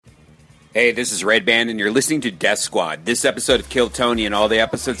Hey, this is Red Band, and you're listening to Death Squad. This episode of Kill Tony and all the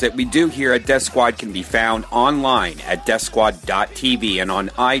episodes that we do here at Death Squad can be found online at deathsquad.tv and on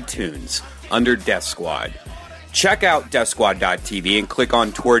iTunes under Death Squad. Check out deathsquad.tv and click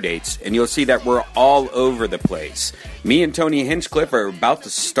on tour dates, and you'll see that we're all over the place. Me and Tony Hinchcliffe are about to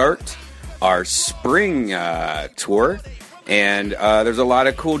start our spring tour, and there's a lot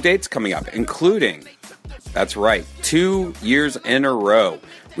of cool dates coming up, including, that's right, 2 years in a row.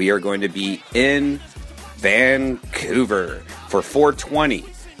 We are going to be in Vancouver for 420.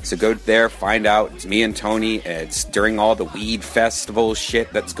 So go there, find out. It's me and Tony. It's during all the weed festival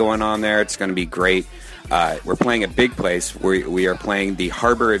shit that's going on there. It's going to be great. We're playing a big place. We are playing the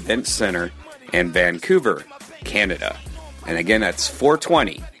Harbor Event Center in Vancouver, Canada. And again, that's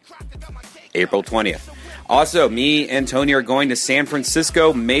 420, April 20th. Also, me and Tony are going to San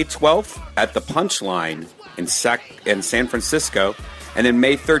Francisco May 12th at the Punchline in San Francisco. And then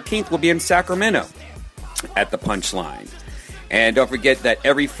May 13th, we'll be in Sacramento at the Punchline. And don't forget that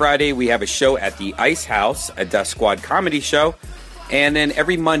every Friday we have a show at the Ice House, a Death Squad comedy show. And then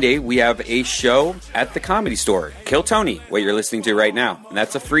every Monday we have a show at the Comedy Store, Kill Tony, what you're listening to right now. And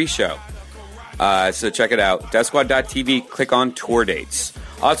that's a free show. So check it out. DeathSquad.tv, click on tour dates.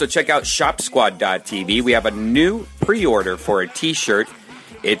 Also check out ShopSquad.tv. We have a new pre-order for a t-shirt.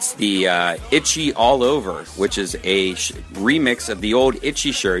 It's the Itchy All Over, which is a remix of the old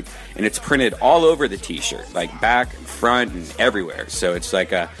Itchy shirt, and it's printed all over the t-shirt, like back and front and everywhere. So it's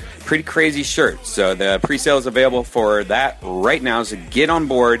like a pretty crazy shirt. So the pre-sale is available for that right now, so get on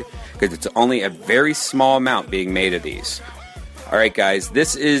board, because it's only a very small amount being made of these. All right, guys,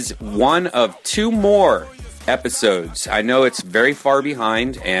 this is one of 2 more episodes. I know it's very far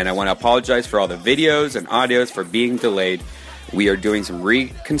behind, and I want to apologize for all the videos and audios for being delayed. We are doing some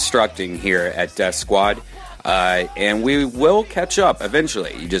reconstructing here at Death Squad, and we will catch up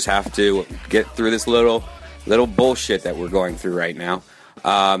eventually. You just have to get through this little bullshit that we're going through right now.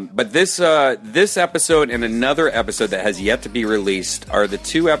 But this episode and another episode that has yet to be released are the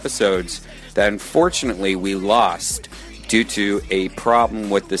 2 episodes that unfortunately we lost due to a problem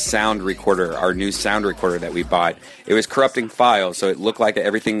with the sound recorder, our new sound recorder that we bought. It was corrupting files, so it looked like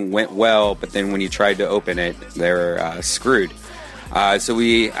everything went well, but then when you tried to open it, they were screwed. So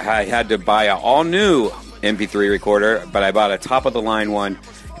I had to buy an all-new MP3 recorder, but I bought a top-of-the-line one,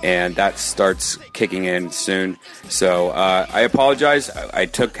 and that starts kicking in soon. So I apologize. I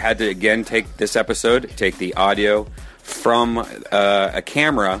had to, again, take this episode, take the audio from a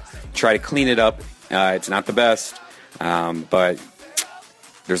camera, try to clean it up. It's not the best. But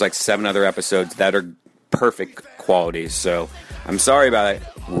there's like 7 other episodes that are perfect quality, so I'm sorry about it.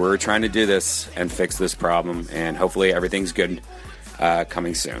 We're trying to do this and fix this problem, and hopefully everything's good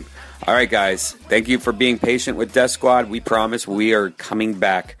coming soon. All right, guys, thank you for being patient with Death Squad. We promise we are coming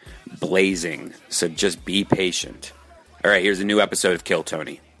back blazing, so just be patient. All right, here's a new episode of Kill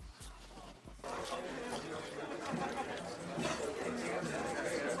Tony.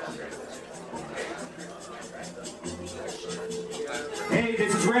 Hey,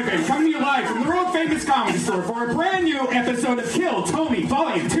 this is Red Band coming to you live from the world famous Comedy Store for a brand new episode of Kill Tony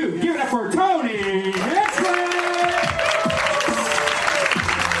Volume 2. Give it up for Tony Hinchcliffe!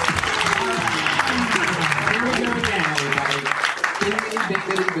 Here we go again, everybody.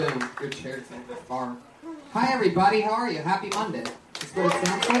 Biggity boom. Good chairs in the farm. Hi, everybody. How are you? Happy Monday. Is what it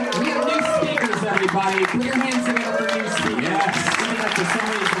sounds like? We have new speakers, everybody. Put your hands together for new speakers. Yes. Even if for some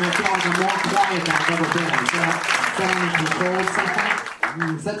reason I feel like I'm more quiet than I've ever been. Is that under control or something?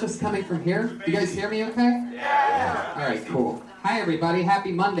 Is that just coming from here? You guys hear me okay? Yeah. All right, cool. Hi, everybody.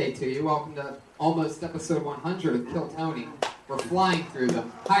 Happy Monday to you. Welcome to almost episode 100 of Kill Tony. We're flying through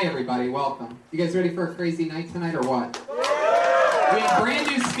them. Hi, everybody. Welcome. You guys ready for a crazy night tonight or what? We have brand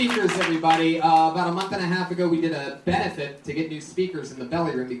new speakers, everybody. About a month and a half ago, we did a benefit to get new speakers in the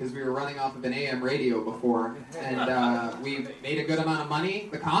belly room because we were running off of an AM radio before. And we made a good amount of money.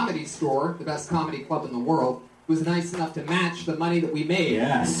 The Comedy Store, the best comedy club in the world, was nice enough to match the money that we made.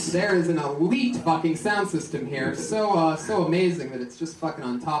 Yes. There is an elite fucking sound system here. So amazing that it's just fucking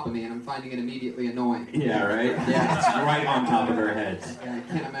on top of me, and I'm finding it immediately annoying. Yeah, right? Yeah. It's right on top of our heads. Yeah, I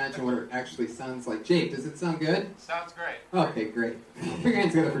can't imagine what it actually sounds like. Jake, does it sound good? Sounds great. Okay, great. Put your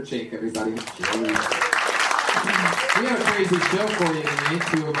hands together for Jake, everybody. We have a crazy show for you tonight.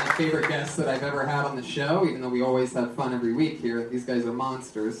 2 of my favorite guests that I've ever had on the show, even though we always have fun every week here. These guys are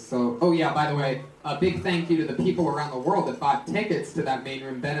monsters. So, oh yeah, by the way, a big thank you to the people around the world that bought tickets to that main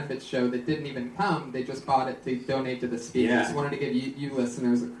room benefits show that didn't even come. They just bought it to donate to the speakers. Yeah. Wanted to give you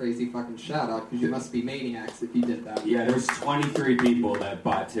listeners a crazy fucking shout out because you must be maniacs if you did that. Yeah, there was 23 people that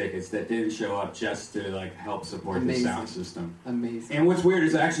bought tickets that didn't show up just to like help support Amazing. the sound system. Amazing. And what's weird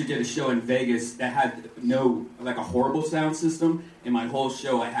is I actually did a show in Vegas that had a horrible sound system, and my whole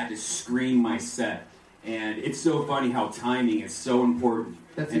show I had to scream my set. And it's so funny how timing is so important.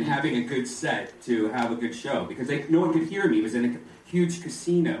 And having a good set to have a good show, because no one could hear me. It was in a huge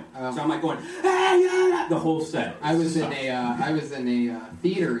casino, so I'm like going, hey, yeah, the whole set. I was in a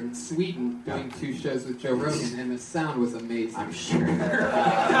theater in Sweden doing 2 shows with Joe Rogan, and the sound was amazing. I'm sure.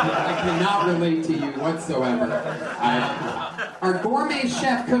 I cannot relate to you whatsoever. Our gourmet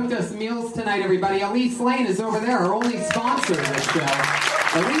chef cooked us meals tonight, everybody. Elise Lane is over there, our only sponsor of this show.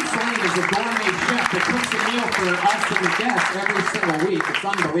 Elise Lane is a gourmet chef that cooks a meal for us and the guests every single week. It's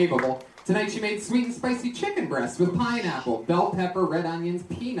unbelievable. Tonight she made sweet and spicy chicken breast with pineapple, bell pepper, red onions,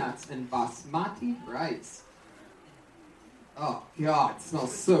 peanuts, and basmati rice. Oh, God, it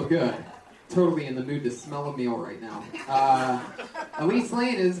smells so good. Totally in the mood to smell a meal right now. Elise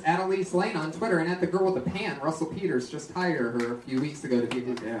Lane is at Elise Lane on Twitter, and at The Girl with the Pan, Russell Peters just hired her a few weeks ago to be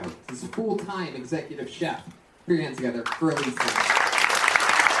his full-time executive chef. Put your hands together for Elise Lane.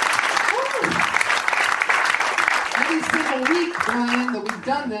 Every single week, Brian, that we've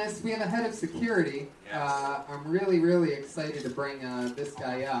done this, we have a head of security. Yes. I'm really, really excited to bring this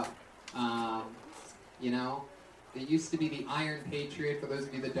guy up. It used to be the Iron Patriot. For those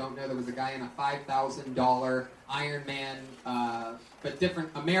of you that don't know, there was a guy in a $5,000 Iron Man, but different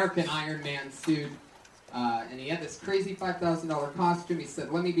American Iron Man suit. And he had this crazy $5,000 costume. He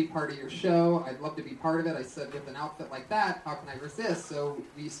said, let me be part of your show. I'd love to be part of it. I said, with an outfit like that, how can I resist? So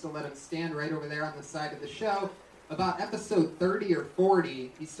we used to let him stand right over there on the side of the show. About episode 30 or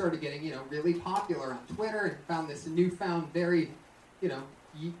 40, he started getting, really popular on Twitter and found this newfound, very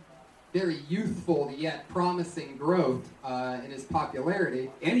youthful yet promising growth in his popularity.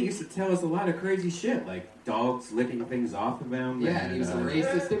 And he used to tell us a lot of crazy shit, like dogs licking things off of him. Yeah, and he was a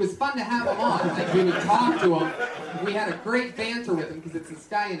racist. It was fun to have him on. Like, we would talk to him. We had a great banter with him because it's this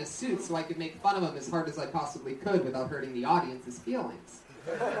guy in a suit, so I could make fun of him as hard as I possibly could without hurting the audience's feelings.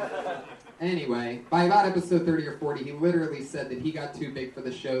 Anyway, by about episode 30 or 40, he literally said that he got too big for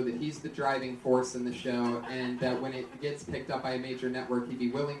the show, that he's the driving force in the show, and that when it gets picked up by a major network, he'd be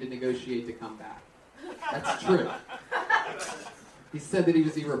willing to negotiate to come back. That's true. He said that he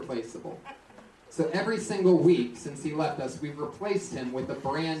was irreplaceable. So every single week since he left us, we've replaced him with a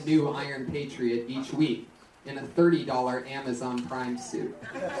brand new Iron Patriot each week in a $30 Amazon Prime suit.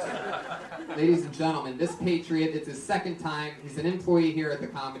 Ladies and gentlemen, this Patriot, it's his second time. He's an employee here at the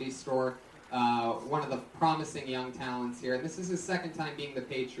Comedy Store, one of the promising young talents here, and this is his second time being the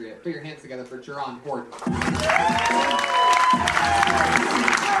Patriot. Put your hands together for Jerron Horton.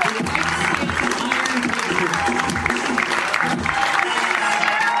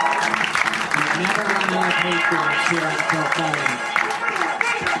 Never run out of Patriots here on Phil.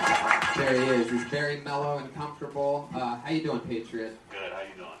 There he is. He's very mellow and comfortable. How you doing, Patriot? Good. How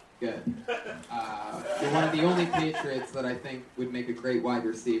you doing? Good. You're one of the only Patriots that I think would make a great wide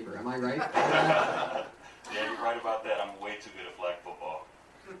receiver. Am I right? Yeah, you're right about that. I'm way too good at flag football.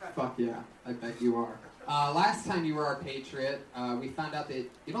 Fuck yeah. I bet you are. Last time you were our Patriot, we found out that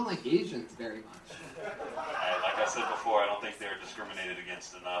you don't like Asians very much. Like I said before, I don't think they're discriminated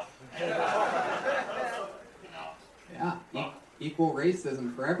against enough. Yeah. Equal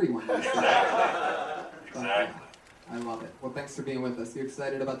racism for everyone. Exactly. I love it. Well, thanks for being with us. You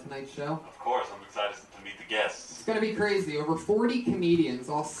excited about tonight's show? Of course, I'm excited to meet the guests. It's going to be crazy. Over 40 comedians,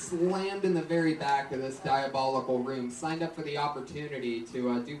 all slammed in the very back of this diabolical room, signed up for the opportunity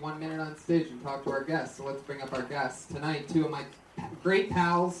to do 1 minute on stage and talk to our guests. So let's bring up our guests. Tonight, 2 of my great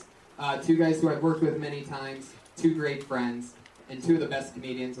pals, 2 guys who I've worked with many times, 2 great friends, and 2 of the best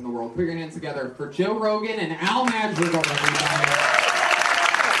comedians in the world. Put your hands together for Joe Rogan and Al Madrigal, everybody.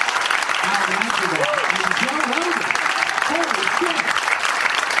 Al Madrigal and Joe Rogan. Holy shit.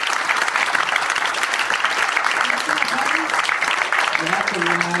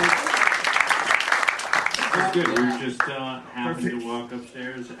 That's good. We were just happened to walk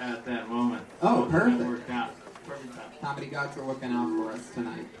upstairs at that moment. Oh, perfect. That worked out. Perfect time. Comedy gods are looking out for us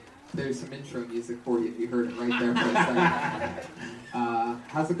tonight. There's some intro music for you if you heard it right there for a second.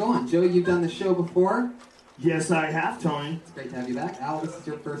 How's it going? Joe, you've done the show before? Yes, I have, Tony. It's great to have you back. Al, this is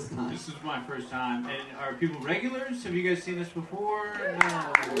your first time. This is my first time. And are people regulars? Have you guys seen this before?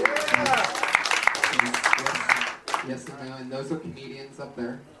 No. Yes, and those are comedians up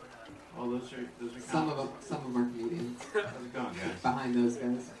there. Oh, those are Some of them are comedians. How's it going, guys? Behind those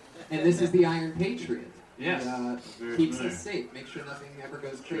guys. And this is the Iron Patriot. Yes. He keeps us safe. Make sure nothing ever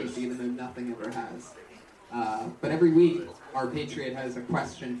goes crazy, even though nothing ever has. But every week, our Patriot has a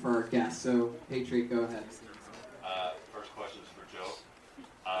question for our guests. So, Patriot, go ahead. First question is for Joe.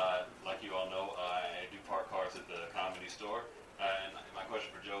 Like you all know, I do park cars at the Comedy Store. And my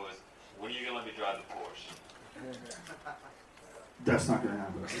question for Joe is, when are you going to let me drive the Porsche? That's not going to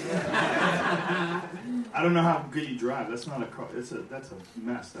happen. I don't know how good you drive. That's not a car. That's a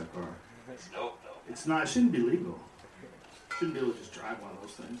mess, that car. It's dope, though. It's not. It shouldn't be legal. Shouldn't be able to just drive one of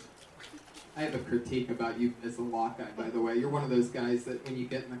those things. I have a critique about you as a lot guy, by the way. You're one of those guys that when you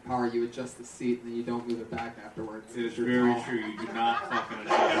get in the car, you adjust the seat and then you don't move it back afterwards. It is very true. You do not fucking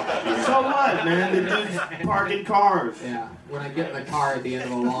adjust. So what, man? They just parking cars. Yeah. When I get in the car at the end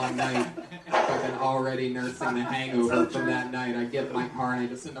of a long night, fucking already nursing the hangover from that night, I get in my car and I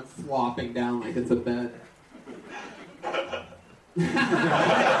just end up flopping down like it's a bed. Fuck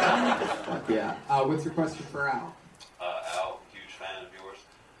yeah. What's your question for Al? Al, huge fan of yours.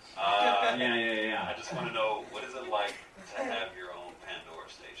 Yeah. I just want to know, what is it like to have your own Pandora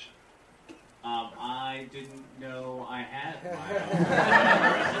station? I didn't know I had my own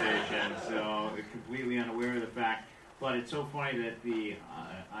Pandora station, so completely unaware of the fact. But it's so funny that the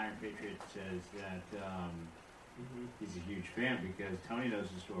Iron Patriot says that he's a huge fan because Tony knows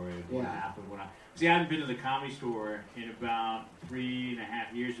the story of what happened when I haven't been to the Comedy Store in about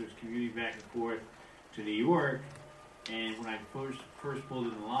 3.5 years. I was commuting back and forth to New York. And when I first pulled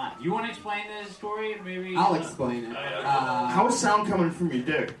in the lot, do you want to explain the story? Maybe I'll explain it. How is sound coming from your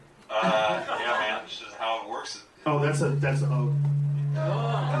dick? Yeah, man, this is how it works. Oh, that's a Whoa.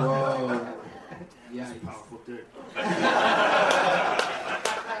 Yeah. That's a powerful dick.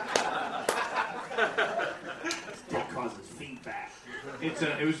 Dick causes feedback.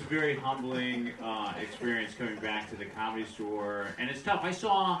 It was a very humbling experience coming back to the Comedy Store, and it's tough. I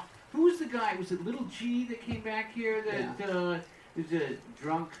saw. Who was the guy? Was it Little G that came back here? That was a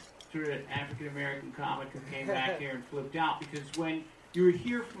drunk sort of African American comic who came back here and flipped out because when you're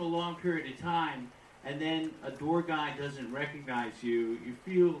here for a long period of time and then a door guy doesn't recognize you, you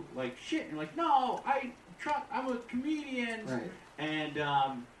feel like shit. You're like, no, I'm a comedian, Right. And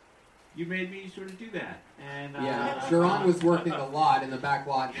you made me sort of do that. And Sharon was working a lot in the back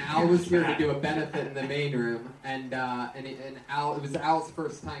lot, and Al was here to do a benefit in the main room, and Al, it was Al's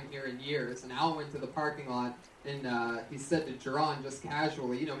first time here in years, and Al went to the parking lot, and he said to Sharon just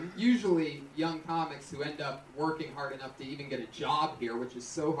casually, usually young comics who end up working hard enough to even get a job here, which is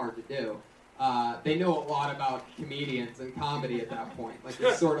so hard to do, they know a lot about comedians and comedy at that point. Like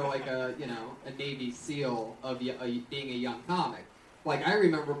it's sort of like a Navy SEAL of being a young comic. Like, I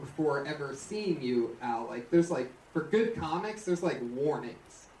remember before ever seeing you, Al, like, there's, like, for good comics, there's, like,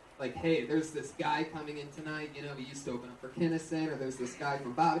 warnings. Like, hey, there's this guy coming in tonight, he used to open up for Kinnison, or there's this guy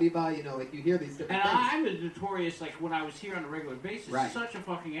from Bobbity Ba, like, you hear these different things. And I was notorious, like, when I was here on a regular basis, such a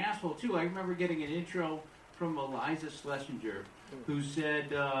fucking asshole, too. I remember getting an intro from Eliza Schlesinger, who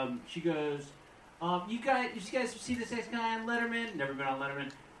said, she goes, you guys see this ex guy on Letterman? Never been on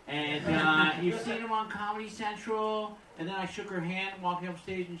Letterman. And you've seen him on Comedy Central. And then I shook her hand walking up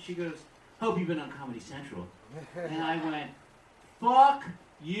stage, and she goes, hope you've been on Comedy Central. And I went, fuck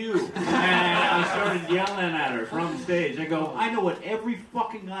you. And I started yelling at her from stage. I go, I know what every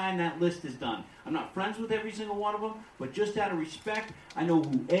fucking guy on that list has done. I'm not friends with every single one of them, but just out of respect, I know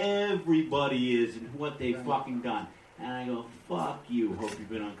who everybody is and what they've fucking done. And I go, fuck you, hope you've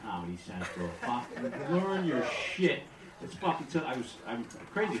been on Comedy Central. Fucking learn your shit. It's fucking. I'm a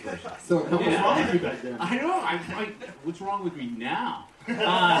crazy person. So what's wrong with you back then? I know. What's wrong with me now?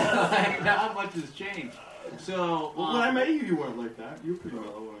 Not much has changed. So when I met you, you weren't like that. You were pretty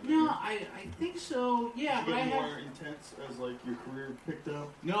mellow. No, I think so. Yeah, but more intense as like your career picked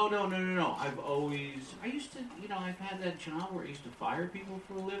up. No. I've used to. I've had that job where I used to fire people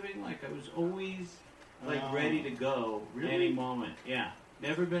for a living. Like I was always ready to go any moment. Yeah.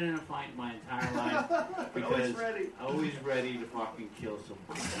 Never been in a fight in my entire life because always ready to fucking kill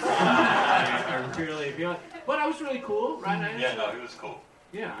someone. I really feel it. But I was really cool, right? He was cool.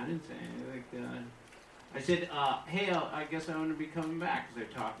 Yeah, I didn't say anything. I said, hey, I guess I want to be coming back because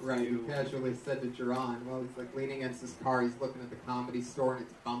I talked to you. Right, you casually said to Jerron, well, he's like leaning against his car, he's looking at the Comedy Store and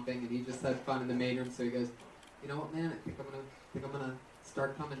it's bumping, and he just had fun in the main room, so he goes, you know what, man, I think I'm gonna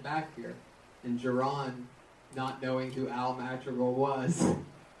start coming back here. And Jerron, not knowing who Al Madrigal was,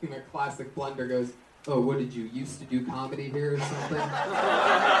 in a classic blunder, goes, oh, what did you used to do comedy here or something?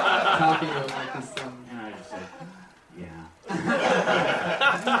 Talking to him like he's some... And I just said, yeah.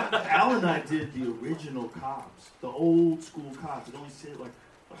 Al and I did the original Cops, the old school Cops. It only said like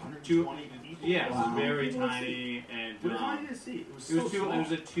 120 people. Yeah, it was very tiny, and How did you see? It was it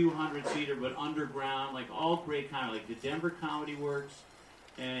was a 200-seater, but underground, like all great kind of like the Denver Comedy Works,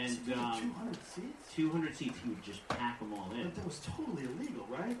 and 200 seats. 200 seats. He would just pack them all in. But that was totally illegal,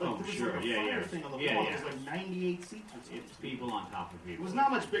 right? Like, Oh, there was sure, like a yeah, fire yeah. thing on the Yeah, wall. yeah. It was like 98 seats or something. It's people on top of people. It was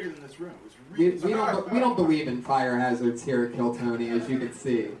not much bigger than this room. It was We, really we don't believe in fire hazards here at Kill Tony, as you can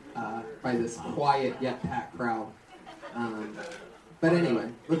see by this quiet yet packed crowd. But anyway,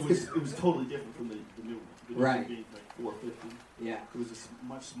 it was totally different from the new one. The new Right. one being like 450. Yeah, It was a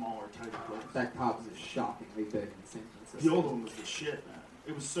much smaller, tighter place. that Cobb's is shockingly big in San Francisco. The old one was the shit, man.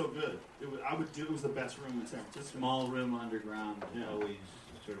 It was so good. It was the best room in San Francisco. Small room underground Yeah. always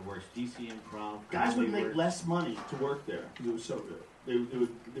sort of works. DC Improv. Guys would Comedy make Works. less money to work there because it was so good. They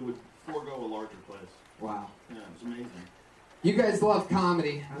would forego a larger place. Wow. Yeah, it was amazing. You guys love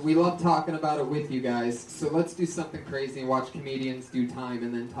comedy. We love talking about it with you guys. So let's do something crazy and watch comedians do time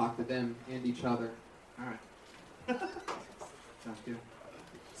and then talk to them and each other. All right. Sounds good.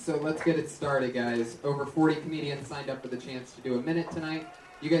 So let's get it started, guys. Over 40 comedians signed up for the chance to do a minute tonight.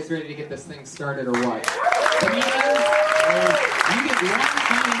 You guys ready to get this thing started or what? Comedians, you get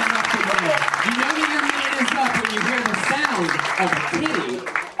one minute up to go. You know that your minute is up when you hear the sound of a kitty.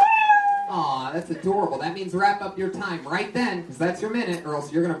 Aw, that's adorable. That means wrap up your time right then, because that's your minute, or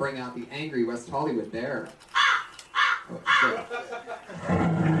else you're going to bring out the angry West Hollywood bear. Oh, shit.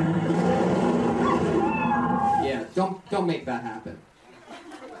 Yeah, don't make that happen.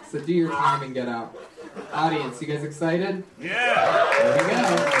 So do your time and get out. Audience, you guys excited? Yeah! There we go.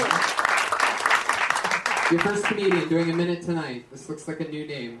 Your first comedian doing a minute tonight. This looks like a new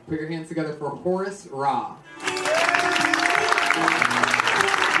name. Put your hands together for Horace Ra.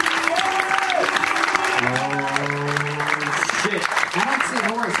 Oh, shit. I don't see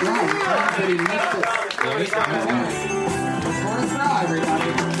Horace Ra. Which means that he missed it. It's Horace Ra,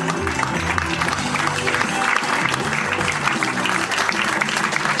 everybody.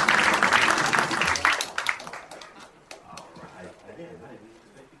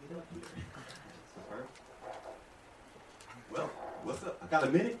 Well, what's up? I got a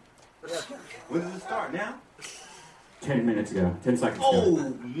minute? When does it start now? 10 minutes ago. 10 seconds ago. Oh,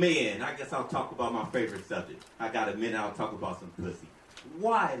 man. I guess I'll talk about my favorite subject. I got a minute. I'll talk about some pussy.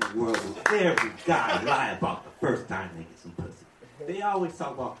 Why in the world would every guy lie about the first time they get some pussy? They always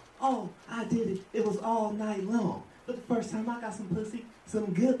talk about, oh, I did it. It was all night long. But the first time I got some pussy,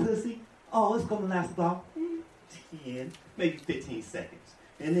 some good pussy, oh, it's going to last about 10, maybe 15 seconds.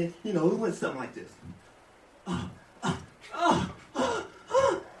 And then, it went something like this.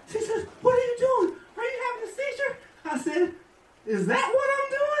 She says, what are you doing? Are you having a seizure? I said, is that what I'm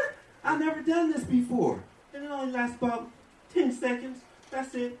doing? I've never done this before. And it only lasts about 10 seconds.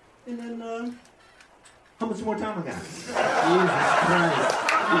 That's it. And then, how much more time I got? Jesus Christ.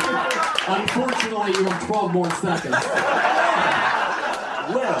 Unfortunately, you have 12 more seconds.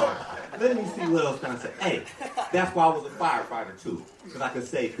 Well, let me see what else can I say. Hey, that's why I was a firefighter too. Because I could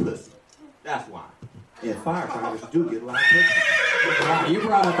save pussy. That's why. And firefighters do get a lot of pussy. Wow, you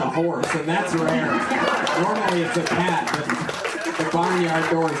brought up a horse, and that's rare. Normally it's a cat, but the barnyard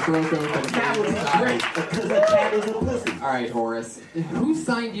doors broke open. That was great because the cat is a pussy. All right, Horace. Who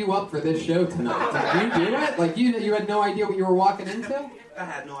signed you up for this show tonight? Did you do it? Like you had no idea what you were walking into? I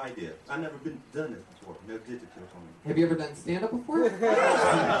had no idea. I've never done this before. Never did it before. Have you ever done stand-up before?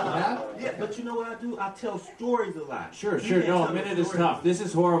 Yeah? Yeah, but you know what I do? I tell stories a lot. Sure. No, a minute is tough. This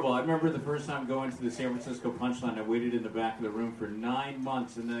is horrible. I remember the first time going to the San Francisco Punchline. I waited in the back of the room for 9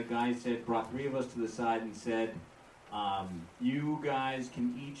 months, and the guy brought 3 of us to the side and said, you guys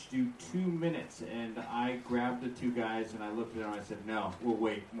can each do 2 minutes. And I grabbed the 2 guys, and I looked at them, and I said, no, we'll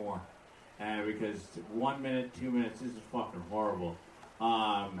wait more. Because 1 minute, 2 minutes, this is fucking horrible.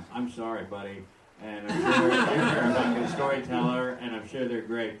 I'm sorry, buddy. And I'm sure you're a fucking storyteller, and I'm sure they're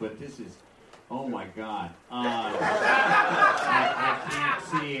great, but this is, oh my God. I can't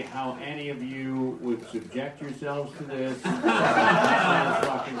see how any of you would subject yourselves to this.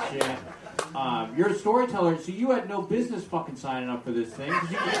 Fucking shit. You're a storyteller, so you had no business fucking signing up for this thing,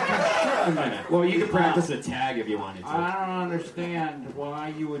 because you can't do shit in a minute. Well, you could practice a tag if you wanted to. I don't understand why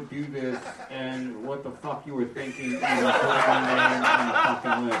you would do this and what the fuck you were thinking when you put my name on the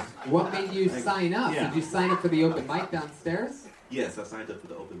fucking list. What made you sign up? Yeah. Did you sign up for the open mic downstairs? Yes, I signed up for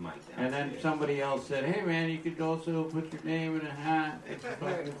the open mic downstairs. And then somebody else said, hey man, you could also put your name in a hat. It's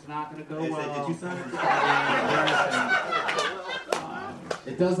not going to go They well. said, did you sign up?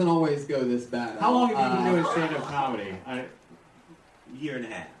 It doesn't always go this bad. How long have you been doing stand-up comedy? A year and a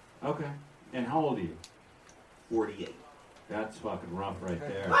half. Okay. And how old are you? 48. That's fucking rough right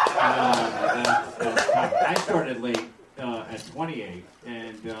there. That's tough. I started late. at 28,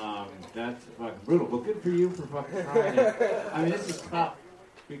 and that's fucking brutal. But good for you for fucking trying it. I mean, this is tough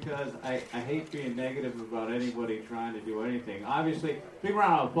because I hate being negative about anybody trying to do anything. Obviously, big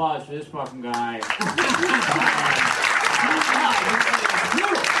round of applause for this fucking guy.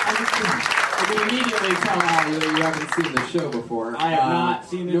 I can immediately tell Al that you haven't seen the show before. I have not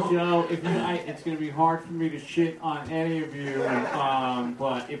seen the show. If it's going to be hard for me to shit on any of you.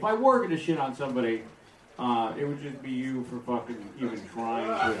 But if I were going to shit on somebody, it would just be you for fucking even trying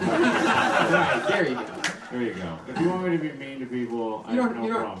to. Right, there you go. There you go. If you want me to be mean to people, I have no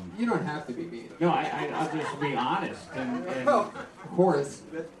problem. You don't have to be mean. No, I'll just be honest. And Horace,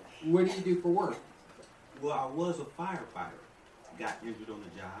 what do you do for work? Well, I was a firefighter. Got injured on the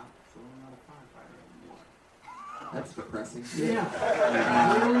job, so I'm not a firefighter anymore. That's depressing. Yeah.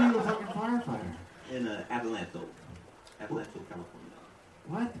 Where are you a fucking firefighter? In Adelanto, California.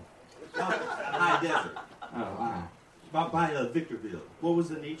 What? High desert. Oh, wow. About by Victorville. What was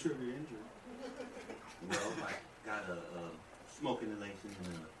the nature of your injury? Well, I got a smoke inhalation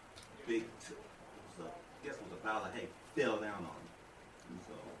and a big, I guess it was a bale of hay, fell down on me. And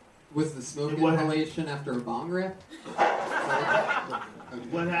so, was the smoke inhalation after a bong rip?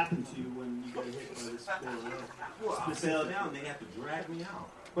 What happened to you when you got hit by this bale? Well, I fell down and they had to drag me out.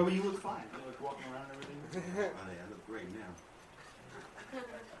 But you look fine. You're like walking around and everything. I look great now.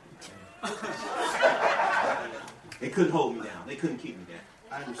 They couldn't hold me down. They couldn't keep me down.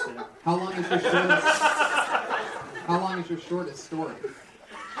 I understand. How long is your shortest story?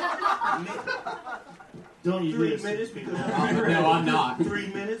 Don't you 3 minutes because no, I'm not. 3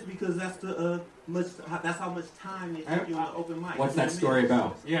 minutes because that's that's how much time they take you on the open mic. What's that story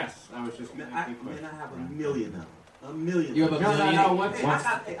about? Yes, I was just. I have a million of them. A million. You have a million? No. What's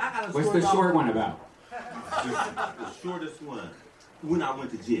the short one about? The shortest one. When I went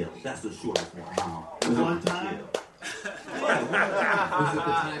to jail. That's the shortest one. One time? Was it the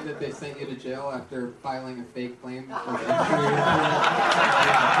time that they sent you to jail after filing a fake claim for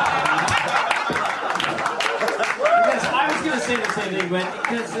Because I was gonna say the same thing, but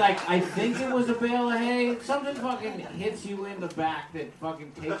because I think it was a bale of hay. Something fucking hits you in the back that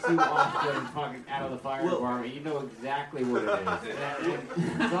fucking takes you off the fucking out of the fire department. You know exactly what it is.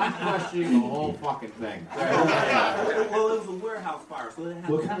 So I'm questioning the whole fucking thing. Well, it was a warehouse fire, so it had.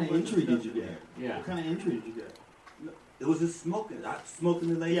 What kind of injury did you get? Yeah. What kind of injury did you get? It was just smoking. Smoking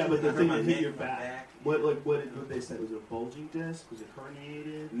the lady. Yeah, but the thing that hit your back. back. What did they say? Was it a bulging disc? Was it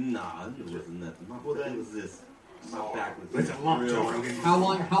herniated? Nah, it wasn't nothing. It was this. My back was. It's a lump, Joe Rogan. How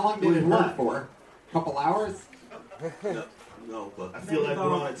long did it hurt for? A couple hours? No, but I feel like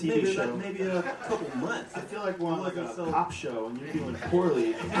we're on a TV show. Maybe a couple months. I feel like we're on like a cop show and you're doing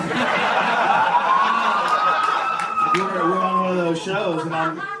poorly. We're on one of those shows and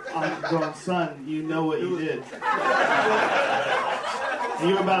I'm going, son, you know what you did. And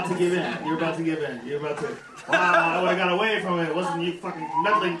you're about to give in. You're about to, wow, I would have got away from it. It wasn't you fucking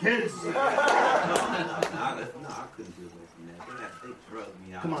meddling kids. No, I couldn't do it from that. They drugged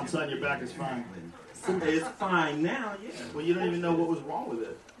me out. Come on, son, your back is fine. It's fine now, yeah. Well, you don't even know what was wrong with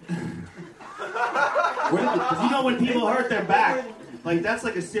it. You know when people hurt their back, like that's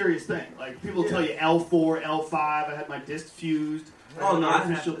like a serious thing. Like people tell you L4, L5, I had my disc fused. Oh no, I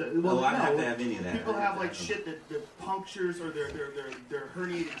have to have any of that. People have like shit that punctures or their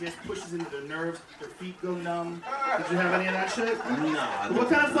herniated disc pushes into their nerves, their feet go numb. Did you have any of that shit? No. What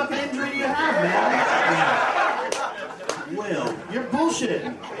kind of fucking injury do you have, man? Well, you're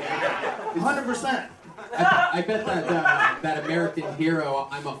bullshitting. 100%. I bet that American hero,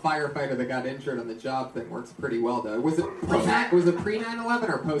 I'm a firefighter that got injured on the job thing works pretty well though. Was it pre 9/11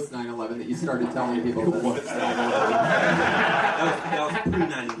 or post 9/11 that you started telling people this? That was pre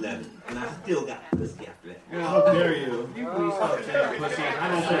 9/11, and I still got pussy after that. How dare you? You please stop saying pussy. I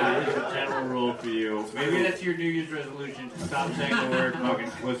don't say that as a general rule for you. Maybe that's your New Year's resolution to stop saying the word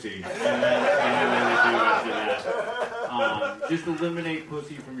fucking pussy. And then see how they do after that. Just eliminate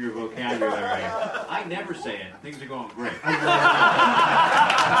pussy from your vocabulary. I never say it. Things are going great. But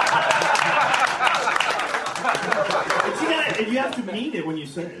you have to mean it when you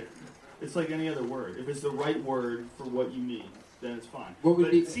say it. It's like any other word. If it's the right word for what you mean, then it's fine.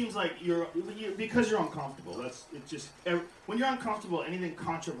 It seems like because you're uncomfortable. When you're uncomfortable, anything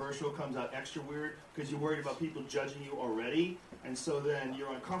controversial comes out extra weird because you're worried about people judging you already, and so then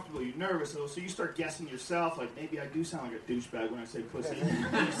you're uncomfortable, you're nervous, so you start guessing yourself. Like maybe I do sound like a douchebag when I say pussy.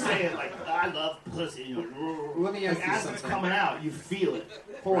 And you say it like I love pussy. You know, let me ask you as something. it's coming out, you feel it,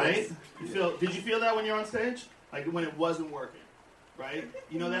 right? Did you feel that when you're on stage? Like when it wasn't working, right?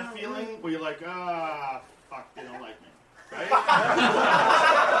 You know that feeling where you're like, fuck, they don't like me. Right?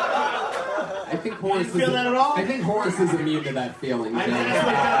 I think Horace You feel that at all? I think Horace is immune to that feeling. I think that's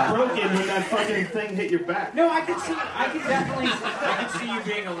what got broken when that fucking thing hit your back. No, I can see you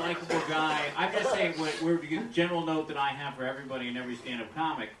being a likable guy. I'm just saying, the general note that I have for everybody in every stand-up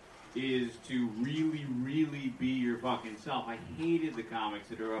comic is to really, really be your fucking self. I hated the comics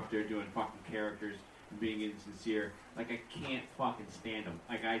that are up there doing fucking characters and being insincere. Like, I can't fucking stand them.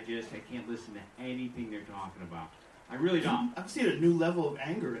 Like, I can't listen to anything they're talking about. I really don't. I've seen a new level of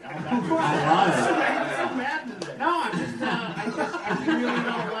anger. I love it. I'm mad today. No, I really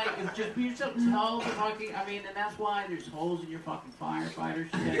don't like it. Just be yourself. Tell the fucking, and that's why there's holes in your fucking firefighter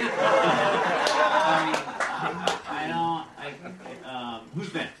shit.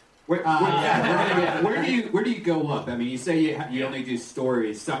 Who's next? Where do you go up? I mean, you say you only do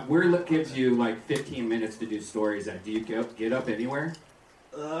stories. So where gives you like 15 minutes to do stories at? Do you get up anywhere?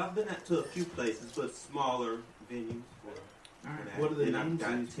 I've been to a few places, but smaller venues. What are the names?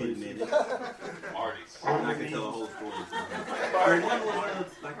 I've got 10 minutes. Marty's. I can tell a whole story. One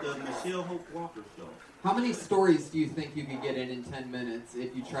was like the Michelle Hope Walker show. How many stories do you think you could get in 10 minutes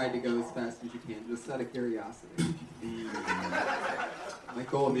if you tried to go as fast as you can? Just out of curiosity. My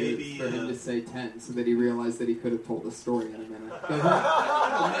goal is for him to say 10 so that he realized that he could have told a story in a minute.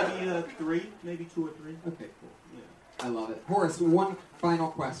 Maybe 3, maybe 2 or 3. Okay, cool. Yeah. I love it. Horace, one final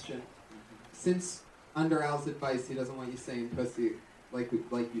question. Since under Al's advice, he doesn't want you saying pussy like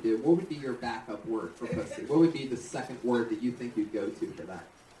you did, what would be your backup word for pussy? What would be the second word that you think you'd go to for that?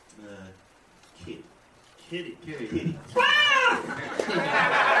 Kitty. Kitty.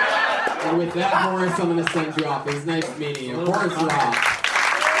 And with that, Horace, I'm going to send you off. It was nice meeting you. Horace Roth.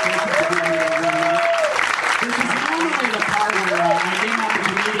 This is normally the part where I name all the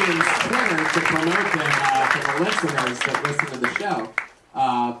comedians' Twitter to promote them for the listeners that listen to the show.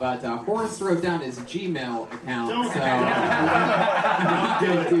 But Horace wrote down his Gmail account, so I'm not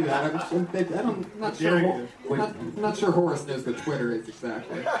going to do that. I'm not sure Horace knows what Twitter is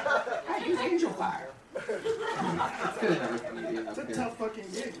exactly. I use Angel Fire. Let's get another comedian up here. It's a tough fucking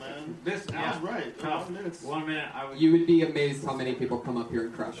gig, man. This was right. Tough. 1 minute. You would be amazed how many people come up here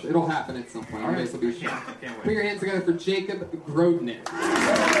and crush. It'll happen at some point. You guys will be shocked. Put your hands together for Jacob Grodnick.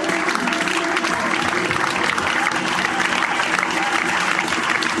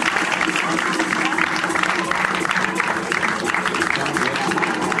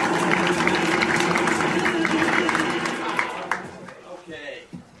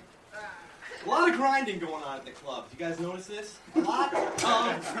 A lot of grinding going on at the club. Do you guys notice this? A lot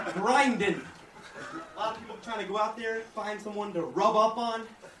of grinding. A lot of people trying to go out there, find someone to rub up on.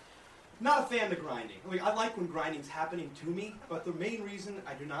 Not a fan of grinding. I like when grinding's happening to me, but the main reason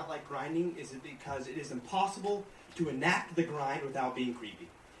I do not like grinding is because it is impossible to enact the grind without being creepy.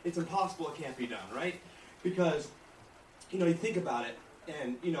 It's impossible, it can't be done, right? Because, you think about it,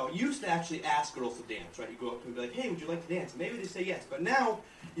 and, you used to actually ask girls to dance, right? You go up to them and be like, hey, would you like to dance? And maybe they say yes, but now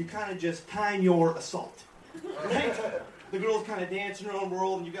you kind of just time your assault, right? The girl's kind of dancing in her own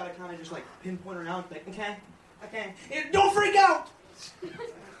world, and you got to kind of just, pinpoint her out, like, okay, and don't freak out!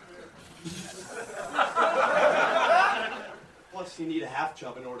 Plus, you need a half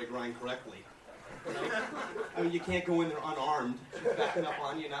chub in order to grind correctly. Right? You can't go in there unarmed. She's backing up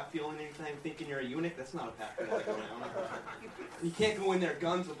on you, not feeling anything, thinking you're a eunuch. That's not a path you want to go down. You can't go in there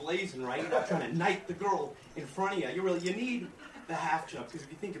guns a-blazing, right? You're not trying to knight the girl in front of you. You need the half chub, because if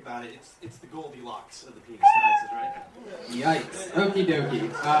you think about it, it's the Goldilocks of the penis sizes, right? Yikes. Okie dokie.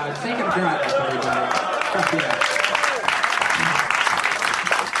 Jacob Grodnick, everybody.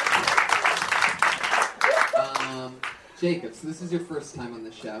 Jacob, so this is your first time on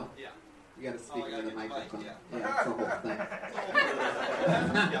the show. Yeah. You got to speak into the microphone. Yeah, it's the whole thing.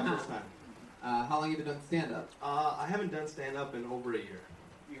 Yeah, first time. How long have you done stand-up? I haven't done stand-up in over a year.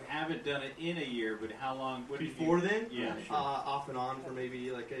 You haven't done it in a year, but how long? Before then? Yeah, sure. Off and on for maybe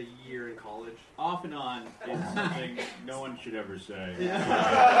a year in college. Off and on is something no one should ever say.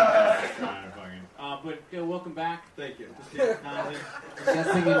 Yeah. But welcome back. Thank you. I'm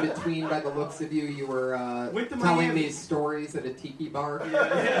guessing in between, by the looks of you, you were telling these stories at a tiki bar.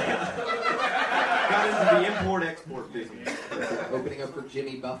 Yeah. Got into the import-export business. Opening up for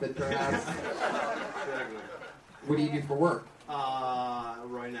Jimmy Buffett, perhaps. Exactly. What do you do for work?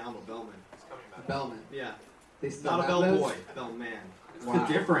 Right now I'm a bellman. A bellman? Yeah. They still not a have bellboy, those? bellman. What's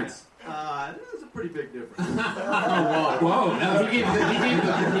the difference? There's a pretty big difference. Whoa. No, he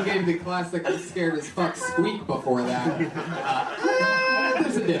gave the classic scared as fuck squeak before that.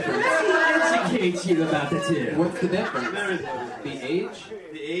 There's a difference. I'll educate you about the two. What's the difference? There is the age?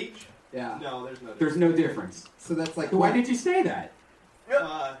 The age? Yeah. No, there's no difference. There's no difference. So that's like... Why did you say that?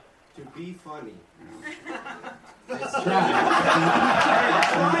 To be funny. Nice try.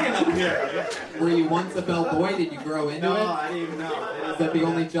 I'm trying up here. Were you once a bellboy? Did you grow into it? No, I didn't even know. Is that the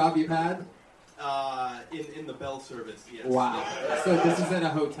only job you've had? In the bell service, yes. Wow. So this is at a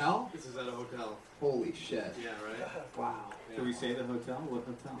hotel? This is at a hotel. Holy shit. Yeah, right? Wow. Yeah. Can we say the hotel? What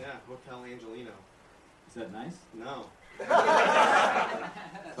hotel? Yeah, Hotel Angelino. Is that nice? No. So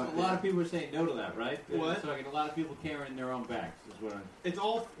a lot of people are saying no to that, right? What? So, a lot of people carrying their own bags is what I'm... It's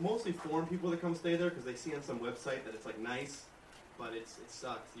all mostly foreign people that come stay there because they see on some website that it's like nice, but it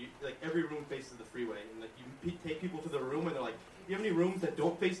sucks. Like every room faces the freeway, and like you take people to the room and they're like, "Do you have any rooms that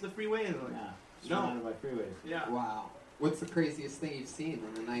don't face the freeway?" And they're like, "No." Surrounded by freeways. Yeah. Wow. What's the craziest thing you've seen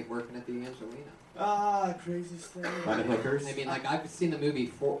on the night working at the Angelino? Craziest thing. By the hookers? I mean, like, I've seen the movie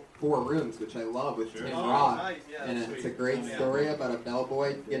Four Rooms, which I love, with Tim Oh, Roth. nice. Yeah, And that's it's sweet. a great Yeah. story about a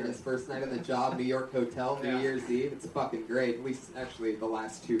bellboy getting his first night on the job, New York hotel, New Yeah. Year's Eve. It's fucking great. At least, actually, the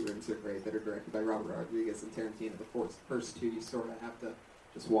last 2 rooms are great that are directed by Robert Rodriguez and Tarantino. The first 2, you sort of have to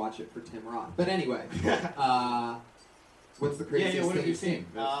just watch it for Tim Roth. But anyway, what's the craziest what thing have you seen?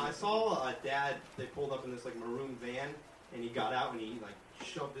 I saw a dad. They pulled up in this like maroon van, and he got out and he like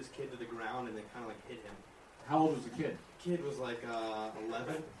shoved this kid to the ground and then kind of like hit him. How old was the kid? Kid was like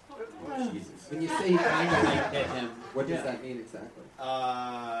 11. Jesus. When you say he kind of like hit him, what does that mean exactly?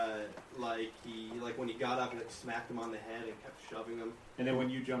 Like when he got up, he like smacked him on the head and kept shoving him. And then when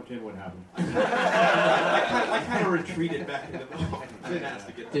you jumped in, what happened? I kind of retreated back into the hall. Didn't ask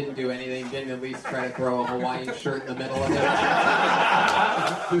to get. Didn't do anything. Didn't at least try to throw a Hawaiian shirt in the middle of it.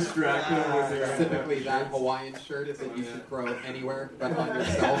 Distracted with your Specifically that Hawaiian shirt that you should throw anywhere but on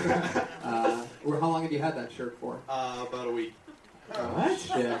yourself. How long have you had that shirt for? About a week. What?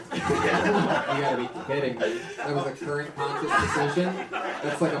 Shit. You gotta be kidding me. That was a current conscious decision?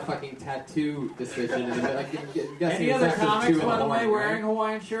 That's like a fucking tattoo decision. Any other comics, by the way, wearing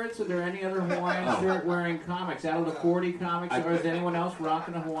Hawaiian shirts? Are there any other Hawaiian shirt wearing comics? Out of the 40 comics, or is anyone else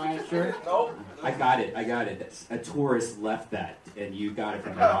rocking a Hawaiian shirt? Nope. I got it. A tourist left that, and you got it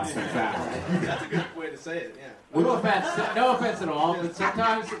from the Austin Family. That's a good way to say it, yeah. No offense at all, but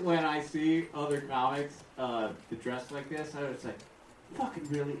sometimes when I see other comics dressed like this, I was like, fucking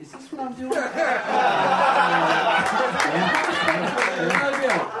really? Is this what I'm doing? If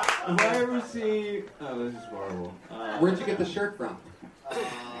I ever see... Oh, this is horrible. Where'd you get the shirt from?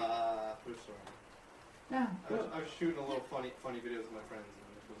 Thrift store. Yeah. I was shooting a little funny videos with my friends, and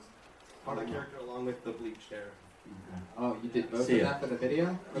it was part of the character along with the bleached hair. Oh, you did both of that for the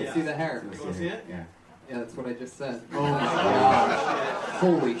video? Let's see the hair. You want to see it? Yeah. Yeah, that's what I just said. Oh my gosh.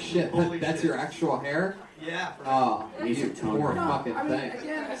 Holy shit. Holy That's shit. your actual hair? Yeah. Oh, He's you a toner. poor No, fucking I mean, thing.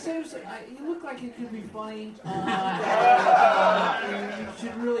 again, seriously, you look like you could be funny. You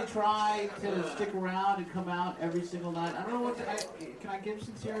should really try to stick around and come out every single night. I don't know what can I give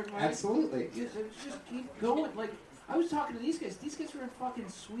sincere advice? Absolutely. Just keep going. Like, I was talking to these guys. These guys are in fucking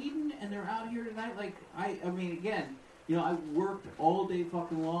Sweden, and they're out here tonight. Like, I mean, again, you know, I worked all day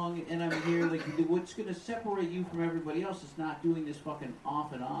fucking long, and I'm here. Like, what's going to separate you from everybody else is not doing this fucking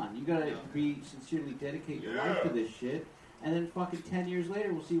off and on. You got to be sincerely dedicate your life to this shit, and then fucking 10 years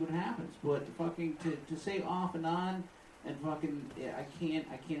later, we'll see what happens. But fucking to say off and on, and fucking, yeah, I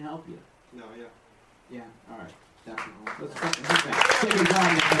can't help you. No, yeah. Yeah, All right. definitely. Let's fucking hit that. Take your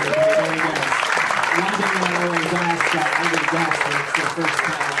time, everybody. There you go. One thing that I always ask every guest when it's their first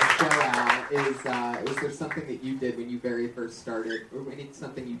time on the show, Al, is there something that you did when you very first started, or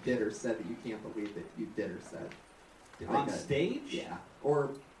something you did or said that you can't believe that you did or said? On stage? Yeah.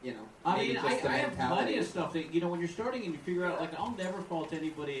 Or, you know, I maybe mean, just I a have mentality. plenty of stuff that, you know, when you're starting and you figure out, like, I'll never fault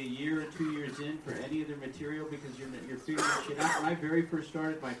anybody a year or 2 years in for any of their material because you're figuring shit out. When I very first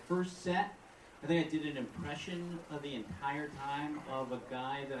started my first set, I think I did an impression of the entire time of a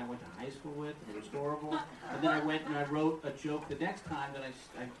guy that I went to high school with. It was horrible. And then I went and I wrote a joke the next time that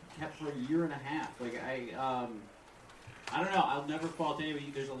I kept for a year and a half. Like, I don't know. I'll never fault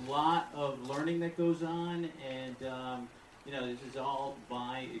anybody. There's a lot of learning that goes on, and, you know, this is all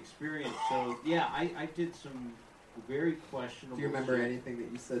by experience. So, yeah, I did some very questionable Do you remember shit. anything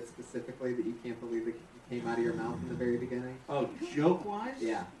that you said specifically that you can't believe that came out of your mouth in the very beginning? Oh, joke-wise?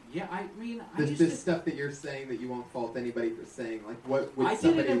 Yeah. Yeah, I mean, This stuff that you're saying that you won't fault anybody for saying, like, what would I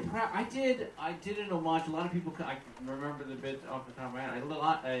somebody... I did an homage. A lot of people, I remember the bit off the top of my head. A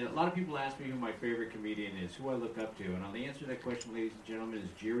lot of people ask me who my favorite comedian is, who I look up to, and the answer to that question, ladies and gentlemen, is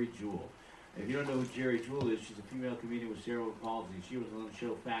Jerry Jewell. If you don't know who Jerry Jewell is, she's a female comedian with cerebral palsy. She was on the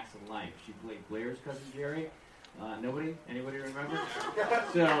show Facts of Life. She played Blair's cousin Jerry. Nobody? Anybody remember?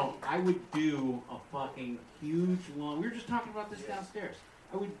 So I would do a fucking huge long... We were just talking about this downstairs.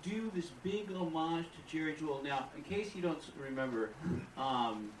 I would do this big homage to Jerry Jewell. Now, in case you don't remember,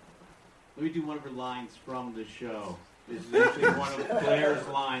 let me do one of her lines from the show. This is actually one of Blair's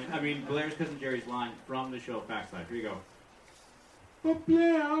lines. I mean, Blair's cousin Jerry's line from the show Facts Life. Here you go. But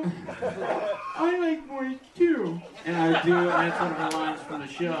Blair, I like boys too. And that's one of her lines from the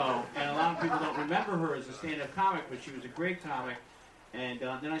show. And a lot of people don't remember her as a stand-up comic, but she was a great comic. And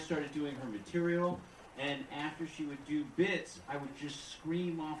then I started doing her material. And after she would do bits, I would just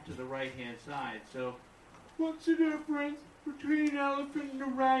scream off to the right-hand side. So, what's the difference between an elephant and a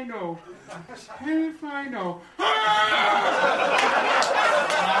rhino? Rhino. I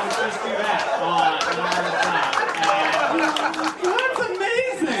would just do that That's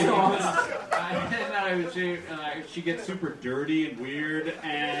amazing! And then she gets super dirty and weird,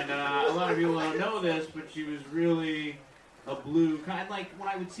 and a lot of people don't know this, but she was really a blue kind. Like when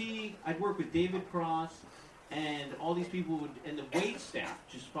I'd work with David Cross, and all these people and the wait staff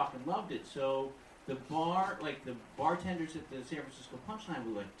just fucking loved it. So the bartenders at the San Francisco Punchline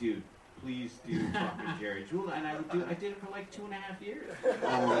were like, dude, please do fucking Jerry Jewell. And I did it for like 2.5 years.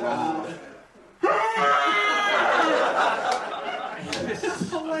 Oh, wow. This is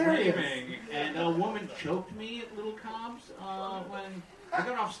hilarious. And a woman choked me at Little Cobb's when I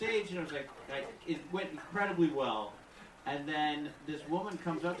got off stage, and I was like, it went incredibly well. And then this woman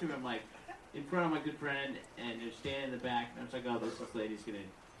comes up to me, I'm like, in front of my good friend, and they're standing in the back, and I was like, oh, this lady's going to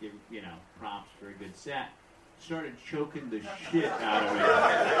give, props for a good set. Started choking the shit out of me.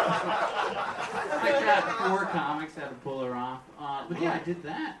 I got 4 comics, had to pull her off. But yeah, I did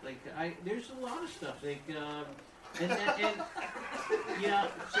that. There's a lot of stuff. It's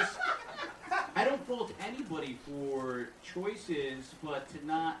just, I don't fault anybody for choices, but to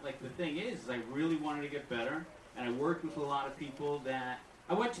not, the thing is I really wanted to get better, and I worked with a lot of people that,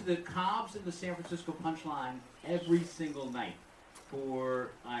 I went to the Cobb's and the San Francisco Punchline every single night.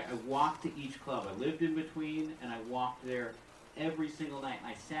 I walked to each club. I lived in between, and I walked there every single night.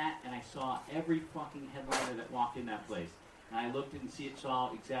 And I sat and I saw every fucking headliner that walked in that place. And I looked and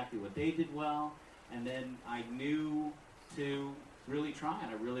saw exactly what they did well, and then I knew to really try,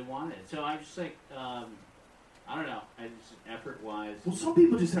 and I really wanted it. So I was just like, I don't know, effort-wise. Well, some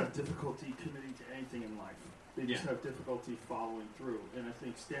people just have difficulty committing to anything in life. They just have difficulty following through. And I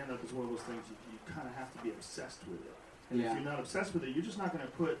think stand-up is one of those things you kind of have to be obsessed with it. And if you're not obsessed with it, you're just not going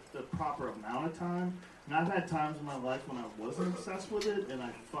to put the proper amount of time. And I've had times in my life when I wasn't obsessed with it, and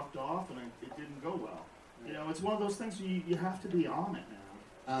I fucked off, and it didn't go well. It's one of those things where you have to be on it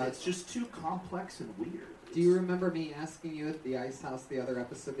now. It's just too complex and weird. Do you remember me asking you at the Ice House, the other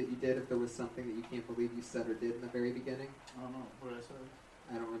episode that you did, if there was something that you can't believe you said or did in the very beginning? I don't know. What did I say?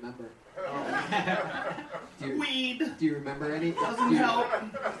 I don't remember. Weed! Do you remember any? Doesn't help.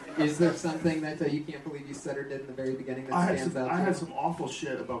 Is there something that you can't believe you said or did in the very beginning that stands out to you? I had some awful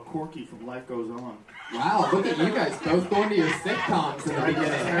shit about Corky from Life Goes On. Wow, look at you guys both going to your sitcoms in the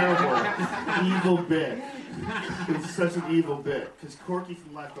beginning. Terrible. Evil bit. It was such an evil bit. Because Corky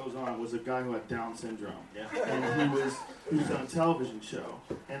from Life Goes On was a guy who had Down syndrome. Yeah. And he was on a television show.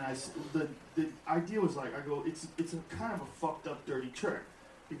 And the idea was it's a kind of a fucked up, dirty trick.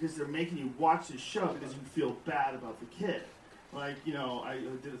 Because they're making you watch this show because you feel bad about the kid. I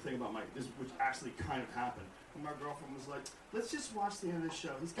did a thing about which actually kind of happened. And my girlfriend was like, let's just watch the end of the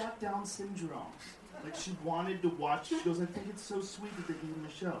show. He's got Down syndrome. She wanted to watch. She goes, I think it's so sweet that they gave him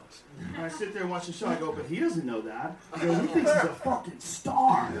a show. And I sit there and watch the show. I go, but he doesn't know that. I go, he thinks he's a fucking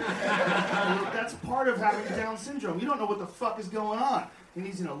star. That's part of having Down syndrome. You don't know what the fuck is going on. And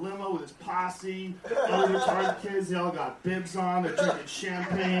he's in a limo with his posse, other retarded kids, they all got bibs on, they're drinking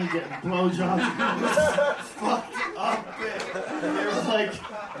champagne, getting blowjobs. Fucked up bit. It was like,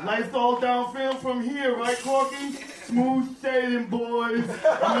 life all downfield from here, right, Corky? Smooth sailing, boys.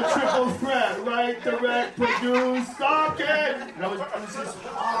 I'm a triple threat, right, direct, produce, stop it! And it was this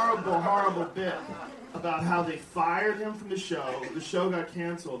horrible, horrible bit about how they fired him from the show. The show got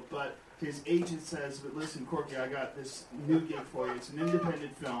canceled, but his agent says, but listen, Corky, I got this new gig for you. It's an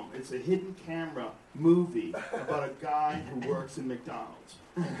independent film. It's a hidden camera movie about a guy who works in McDonald's.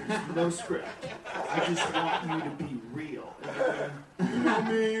 There's no script. I just want you to be real. And you know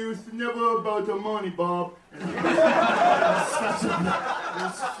me, it's never about the money, Bob. And it was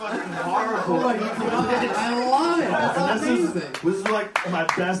fucking horrible. Oh my God, I love it. That's amazing. This is like my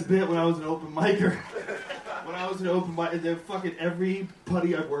best bit when I was an open micer. When I was an open mic, and fucking every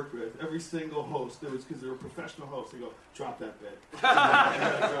buddy I've worked with, every single host, it was because they were professional hosts. They go, drop that bit.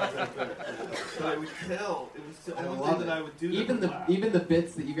 Drop that bit. But it would kill. It was the only thing that I would do. Even the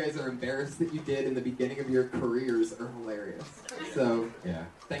bits that you guys are embarrassed that you did in the beginning of your careers are hilarious. So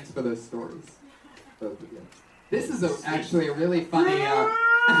thanks for those stories, both of you. This is actually a really funny.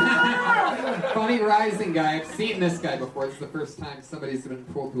 Funny rising guy. I've seen this guy before. This is the first time somebody's been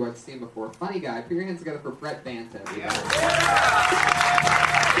pulled who I've seen before. Funny guy. Put your hands together for Brett Banta.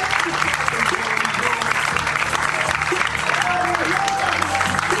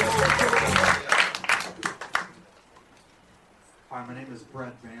 Hi, my name is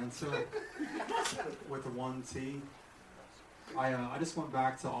Brett Banser with a 1T. I just went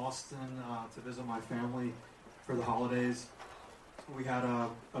back to Austin to visit my family for the holidays. We had a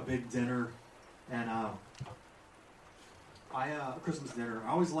big dinner and a Christmas dinner.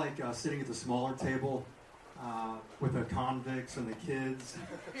 I always like sitting at the smaller table with the convicts and the kids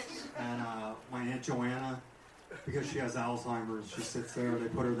and my Aunt Joanna, because she has Alzheimer's. She sits there, they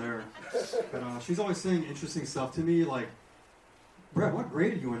put her there. But she's always saying interesting stuff to me, like, Brett, what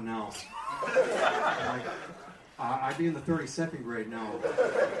grade are you in now? Like, I'd be in the 32nd grade now.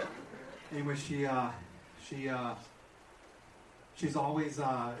 Anyway, she's always you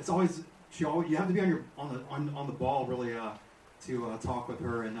have to be on the ball really to talk with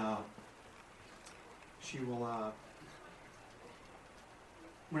her, and she will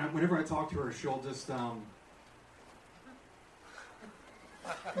whenever I talk to her, she'll just I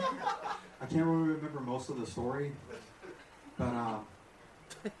can't really remember most of the story, but yeah.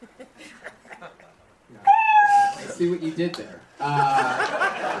 I see what you did there.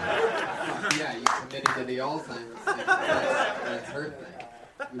 Yeah, you committed to the Alzheimer's thing. That's her thing.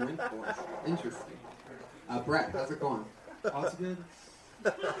 You went for it. Interesting. Brett, how's it going? Oh, it's good.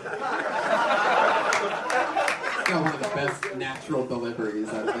 It's got one of the best natural deliveries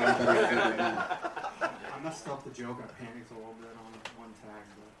out of anybody I've ever met. I messed up the joke. I panicked a little bit on one tag.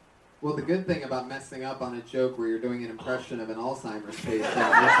 Well, the good thing about messing up on a joke where you're doing an impression of an Alzheimer's patient is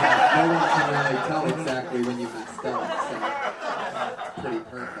that no one can really tell exactly when you messed up, so it's pretty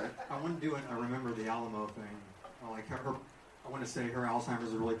perfect. I want to do it. I remember the Alamo thing. I want to say her Alzheimer's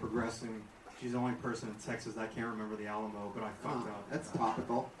is really progressing. She's the only person in Texas that can't remember the Alamo, but I fucked up. That's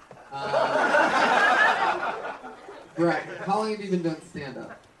topical. Brett, how long have you been doing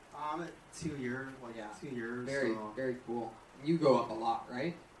stand-up? 2 years. 2 years. Very cool. You go up a lot,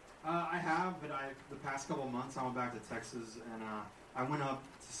 right? I have, but the past couple of months I went back to Texas, and I went up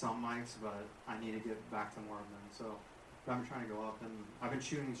to some mics, but I need to get back to more of them. So I'm trying to go up, and I've been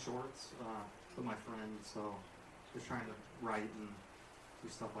shooting shorts with my friends, so just trying to write and do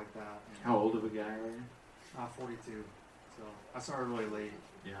stuff like that. And how old of a guy are you? 42. So I started really late.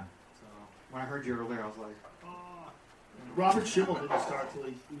 Yeah. So when I heard you earlier, I was like, oh. Robert Schimmel didn't start till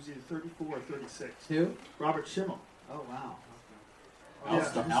he was either 34 or 36. Who? Robert Schimmel. Oh, wow.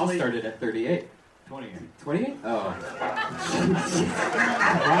 Al started at 38. 28. 28? Oh. Wow.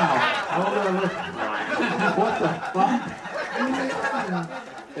 How old are What the fuck?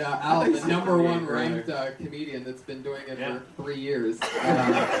 Yeah, Al, the number one ranked comedian that's been doing it for 3 years.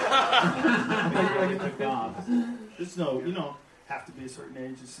 Just know, you don't have to be a certain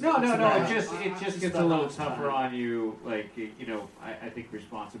age. No. It just gets a little tougher on you, like, I think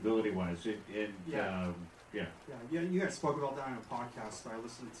responsibility-wise. Yeah, you guys spoke about that on a podcast that I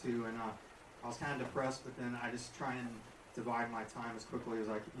listened to, and I was kind of depressed, but then I just try and divide my time as quickly as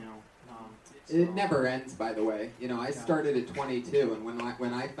I can, It never ends, by the way. I started at 22, and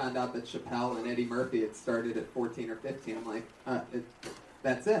when I found out that Chappelle and Eddie Murphy had started at 14 or 15, I'm like,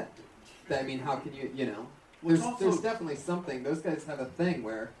 that's it. I mean, how can you, there's definitely something. Those guys have a thing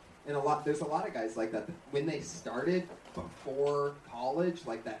where, there's a lot of guys like that when they started before college,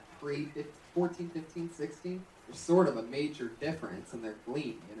 like that pre-14, 15, 16, there's sort of a major difference in their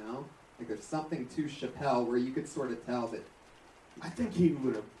gleam, Like there's something to Chappelle where you could sort of tell that. I think he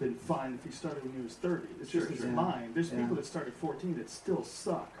would have been fine if he started when he was 30. It's just his mind. There's people that start at 14 that still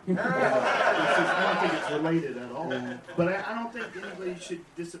suck. I don't think it's related at all. But I don't think anybody should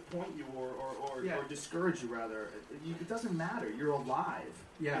disappoint you or discourage you, rather. It doesn't matter. You're alive.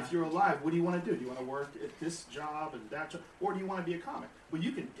 Yeah. If you're alive, what do you want to do? Do you want to work at this job and that job? Or do you want to be a comic? Well,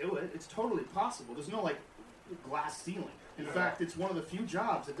 you can do it. It's totally possible. There's no, glass ceiling. In fact, it's one of the few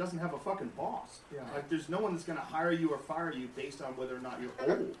jobs that doesn't have a fucking boss. Yeah. There's no one that's going to hire you or fire you based on whether or not you're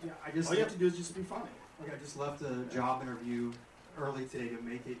old. Yeah, all you have to do is just be funny. I just left a job interview early today to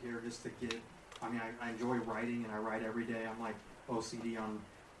make it here, just to get. I enjoy writing, and I write every day. I'm like OCD on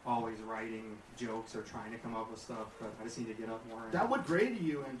always writing jokes or trying to come up with stuff, but I just need to get up more. That would grade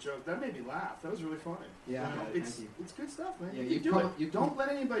you and joke. That made me laugh. That was really funny. Yeah, it's good stuff, man. Yeah, you do it. You don't let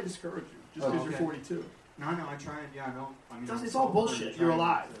anybody discourage you just because you're 42. No, I try and, I don't. It's all bullshit. You're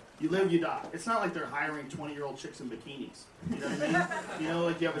alive. You live, you die. It's not like they're hiring 20-year-old chicks in bikinis. You know what I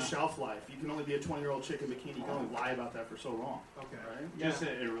mean? You have a shelf life. You can only be a 20-year-old chick in bikini. You can only lie about that for so long. Okay. Right? Just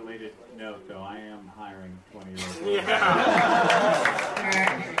a related note, though. I am hiring 20-year-olds.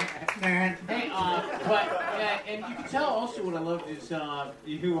 yeah, and you can tell also what I loved is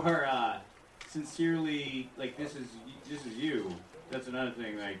you are sincerely like this is you. That's another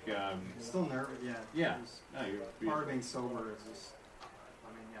thing. Like still nervous. Yeah. Yeah. No, part of being sober is just. I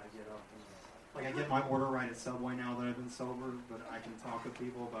mean, yeah, get up. And, like I get my order right at Subway now that I've been sober, but I can talk to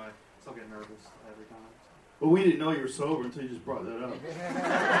people, but I still get nervous every time. Well, we didn't know you were sober until you just brought that up.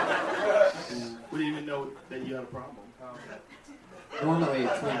 We didn't even know that you had a problem. Normally,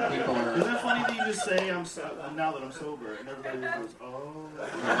 it's when people are. Isn't that funny that you just say now that I'm sober, and everybody goes, "Oh."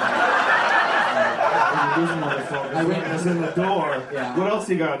 I witnessed in the door. Yeah. What else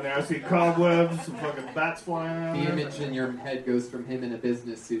you got in there? I see cobwebs, some fucking bats flying around. The image in your head goes from him in a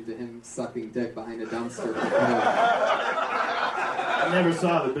business suit to him sucking dick behind a dumpster. I never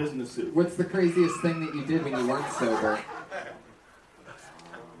saw the business suit. What's the craziest thing that you did when you weren't sober?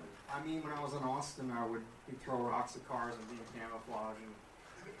 I mean, when I was in Austin, we'd throw rocks at cars and be in camouflage.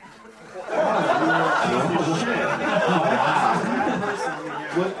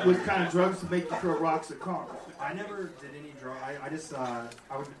 What kind of drugs make you throw rocks at cars? I never did any drug. I just I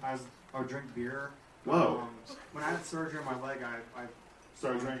would drink beer. Whoa. When I had surgery on my leg, I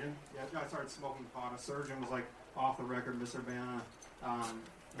started drinking. Yeah, I started smoking pot. A surgeon was like, off the record, Mr. Banna,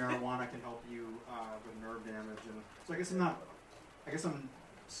 marijuana can help you with nerve damage, and so I guess I'm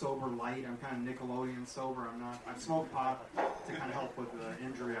sober light. I'm kind of Nickelodeon sober. I've smoked pot to kind of help with the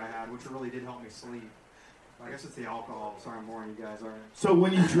injury I had, which really did help me sleep. I guess it's the alcohol. Sorry, I'm boring you guys. All right. So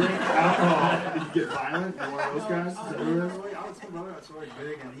when you drink alcohol, did you get violent? You're one of those guys? I was my brother that's really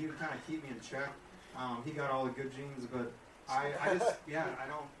big, and he would kind of keep me in check. He got all the good genes, but I just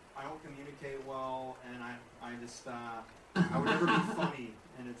I don't communicate well, and I would never be funny,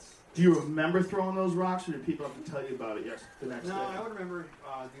 and it's. Do you remember throwing those rocks, or did people have to tell you about it the next day? No, I would remember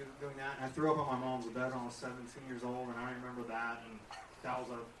doing that, and I threw up on my mom's bed when I was 17 years old, and I remember that, and that was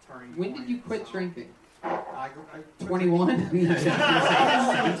a turning point. When did you quit drinking? I 21?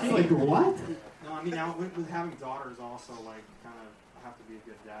 Like, what? No, I mean, now with having daughters also, like, kind of, I have to be a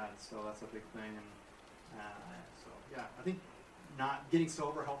good dad, so that's a big thing, and so, yeah, I think not getting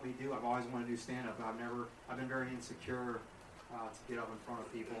sober helped me do. I've always wanted to do stand-up. I've been very insecure to get up in front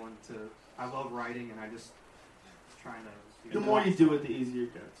of people, and I love writing, and I just trying to. The more you do it, the easier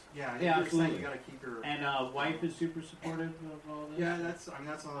it gets. Yeah, absolutely. You got to keep your. And wife is super supportive of all this. Yeah, that's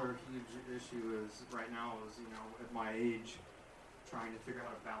another huge issue. Is right now at my age, trying to figure out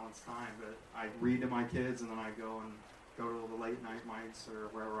how to balance time. But I read to my kids, and then I go to the late night mics or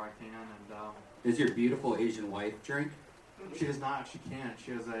wherever I can. And does your beautiful Asian wife drink? She does not. She can't.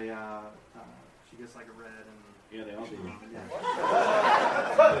 She has she gets like a red and. Yeah, they all do.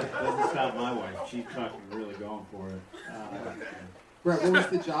 Doesn't stop my wife. She's fucking really going for it. Brett, what was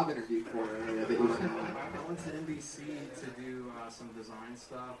the job interview for that you went on? I went to NBC to do some design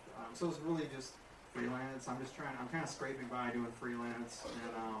stuff. So it's really just freelance. I'm kind of scraping by doing freelance,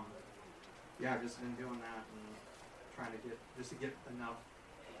 and yeah, I've just been doing that and trying to get enough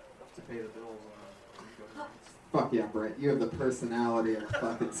to pay the bills. Fuck yeah, Brett. You have the personality of a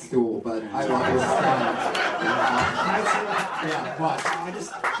fucking stool, but I love your style. Yeah, what?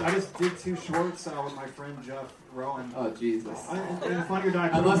 I just did 2 shorts with my friend Jeff Rowan. Oh, Jesus.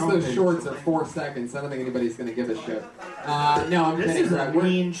 Unless those shorts are 4 seconds, I don't think anybody's going to give a shit. No, I'm kidding. This is a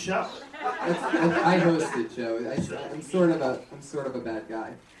mean show. I hosted, Joe. I'm sort of a bad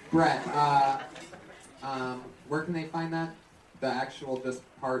guy. Brett, where can they find that? The actual just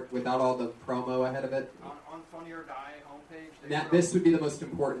part without all the promo ahead of it? On Funny or Die homepage. This would be the most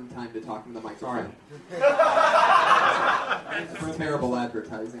important time to talk into the microphone. Terrible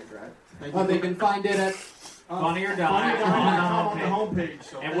advertising, right? They can find it at Funny or Die on the homepage.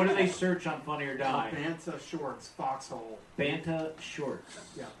 So and what do they search on Funny or Die? Banta Shorts, Foxhole. Banta Shorts.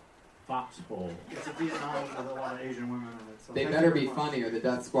 Yeah. Foxhole. It's a Vietnam with a lot of Asian women in it. So they better be funny or the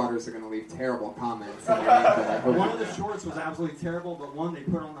Death Squatters are going to leave terrible comments. One of the shorts was absolutely terrible, but one they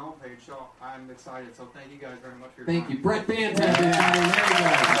put on the homepage, so I'm excited. So thank you guys very much for your time. Thank you. Brett Banta, everybody. Very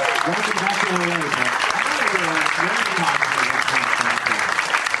good. Welcome back to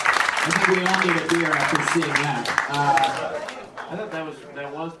I think we all need a beer after seeing that. I thought that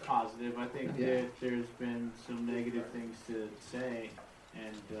was positive. I think that there's been some negative things to say.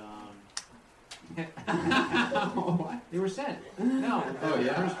 And they were said. No. Oh yeah.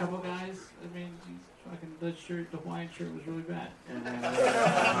 The first couple guys. I mean, the Hawaiian shirt was really bad. And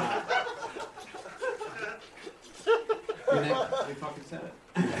they fucking said it.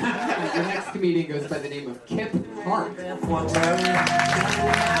 The next comedian goes by the name of Kip Hart.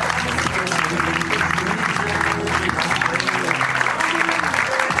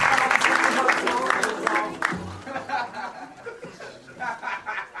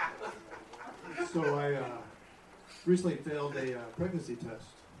 So I recently failed a pregnancy test.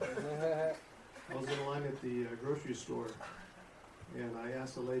 I was in line at the grocery store, and I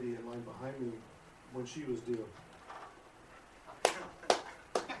asked the lady in line behind me when she was due.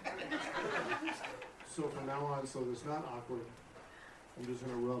 So from now on, so it's not awkward, I'm just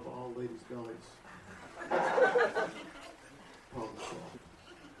going to rub all ladies' bellies. Problem solved.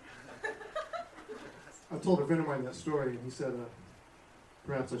 I told a friend of mine that story, and he said,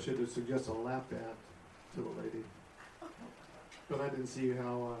 perhaps I should have suggested a lap band to the lady. But I didn't see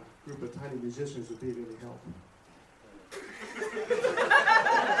how a group of tiny musicians would be of any help.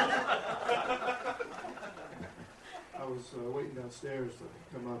 I was waiting downstairs to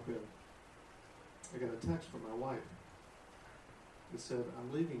come up, and I got a text from my wife. It said,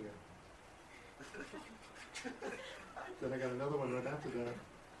 "I'm leaving you." Then I got another one right after that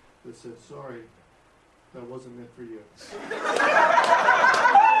that said, "Sorry, that wasn't meant for you."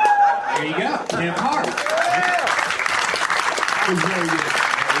 There you go. Tim Hart. That was very good.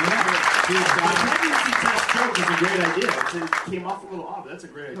 The pregnancy test joke is a great idea. It came off a little off. That's a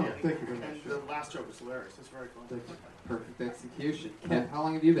great idea. Oh, thank you very much. And the last joke was hilarious. It's very fun. Thank you. Perfect execution. Kev, how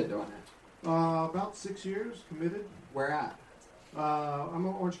long have you been doing it? About 6 years, committed. Where at? I'm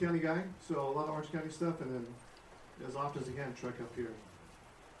an Orange County guy, so a lot of Orange County stuff, and then as often as I can, trek up here.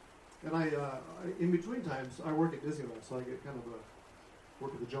 And I in between times, I work at Disneyland, so I get kind of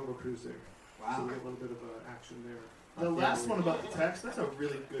work with the Jungle Cruise there. Wow. So we get a little bit of action there. The last one about the text, that's a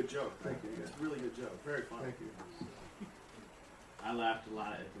really good joke. Thank you. It's a really good joke. Very funny. Thank you. I laughed a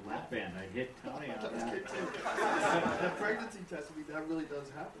lot at the lap band. I hit Tony on That was that. good too. That pregnancy test, that really does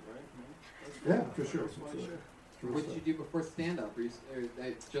happen, right? Yeah, for sure. That's funny shit. What did you do before stand-up?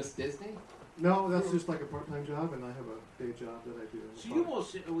 Just Disney? No, that's just like a part-time job, and I have a day job that I do. So you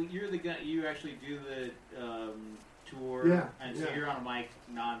almost, you're the guy, you actually do the tour, Yeah, and so yeah. you're on a mic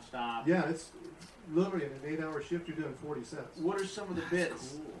nonstop. Yeah, it's literally in an 8-hour shift. You're doing 40 sets. What are some of the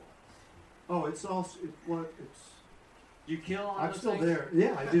bits? Cool. Oh, it's all it's. You kill on I'm those still things? there.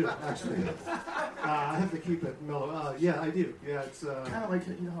 Yeah, I do actually. I have to keep it mellow. Yeah, I do. Yeah, it's kind of like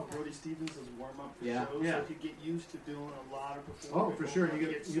how Brody Stevens does warm up for shows. Yeah. Like you get used to doing a lot of performing. Oh, for sure. You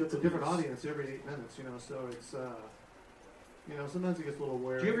get a different loose. audience every 8 minutes. So it's sometimes it gets a little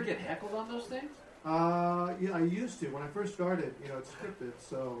weird. Do you ever get heckled on those things? Yeah, I used to. When I first started, it's scripted,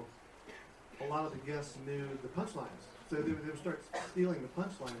 so a lot of the guests knew the punchlines. So they would start stealing the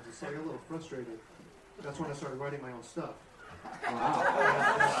punchlines, and so I got a little frustrated. That's when I started writing my own stuff. Wow.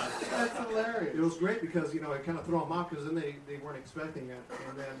 That's hilarious. It was great because, I kind of throw them off because then they weren't expecting it.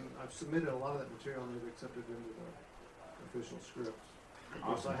 And then I've submitted a lot of that material and they've accepted it into the official script. Of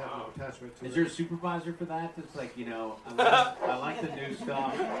course, I have no attachment to it. Is there a supervisor for that? That's like, I like the new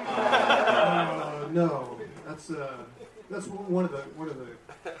stuff. No, that's one of the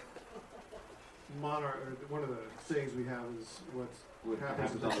one of the sayings we have is what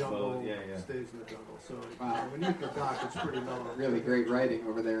happens in the jungle stays in the jungle. So when you hit the dock, it's pretty mellow. Really great writing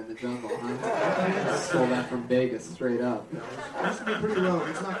over there in the jungle, huh? Stole that from Vegas straight up. Yeah, it used to be pretty rogue.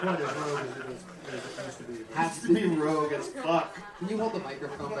 It's not quite as rogue as it used to be. Has to be rogue as fuck. Can you hold the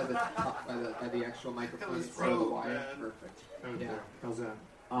microphone by the actual microphone instead of the wire? Perfect. Okay. Yeah. How's that?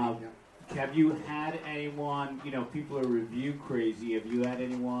 Have you had anyone, people are review crazy, have you had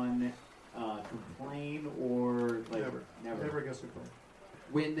anyone complain or like Never against complaint.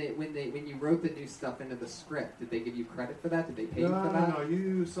 When you wrote the new stuff into the script, did they give you credit for that? Did they pay you for that? No,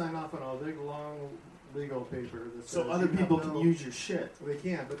 you sign off on a big long legal paper that says So other people can use your shit. They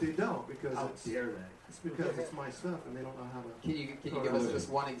can, but they don't because How dare they? It's because it's my stuff and they don't know how to. Can you give us just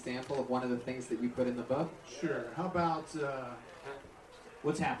one example of one of the things that you put in the book? Sure. How about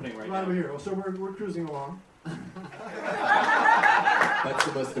what's happening right over now? here? So we're cruising along. That's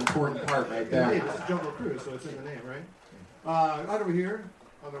the most important part right there. It's a jungle cruise, so it's in the name, right? Right over here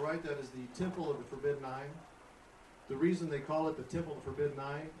on the right, that is the Temple of the Forbidden Eye. The reason they call it the Temple of the Forbidden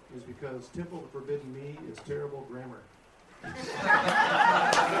Eye is because Temple of the Forbidden Me is terrible grammar.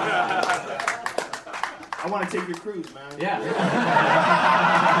 I want to take your cruise, man. Yeah.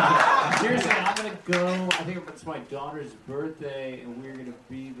 Seriously, I'm going to go, I think it's my daughter's birthday, and we're going to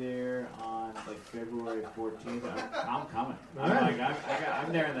be there on February 14th. I'm coming.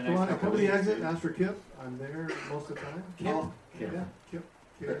 I'm there in the next couple come to the weeks. exit, ask for Kip. I'm there most of the time. Kip? Kip. Yeah, Kip.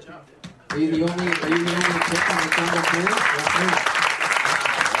 Good job. Are you the only Kip on the jungle cruise?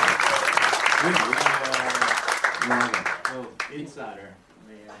 Insider.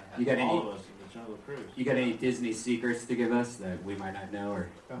 You got all any? of us in the Jungle Cruise. You got any Disney secrets to give us that we might not know? Or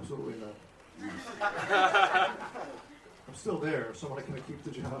absolutely not. I'm still there, so I'm not going to keep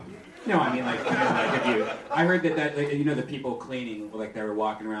the job. No, I mean, like if you, I heard that the people cleaning, like they were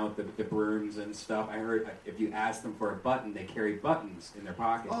walking around with the brooms and stuff. I heard if you ask them for a button, they carry buttons in their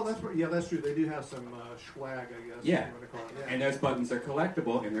pockets. Oh, that's true. They do have some swag, I guess. Yeah. Call it. Yeah. And those buttons are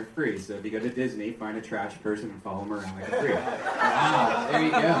collectible and they're free. So if you go to Disney, find a trash person and follow them around like a creep. Wow, there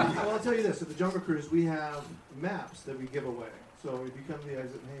you go. Well, I'll tell you this: at the Jungle Cruise, we have maps that we give away. So if you come to the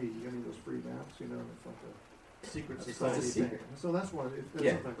exit, hey, you got any of those free maps? It's like a secret society thing. So that's one.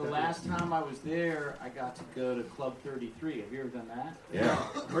 Yeah. The last time I was there, I got to go to Club 33. Have you ever done that? Yeah.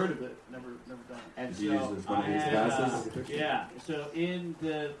 Heard of it, never done it. And did you use this one of these glasses? Yeah. So in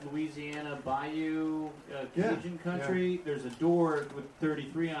the Louisiana Bayou Cajun country, there's a door with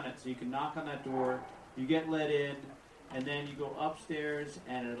 33 on it, so you can knock on that door, you get let in, and then you go upstairs,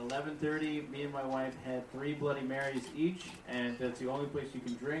 and at 11:30, me and my wife had 3 Bloody Marys each, and that's the only place you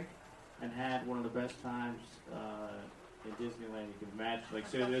can drink, and had one of the best times in Disneyland you can imagine. Like,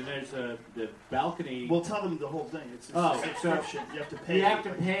 so then there's the balcony. Well, tell them the whole thing. It's a subscription. You have to pay. You have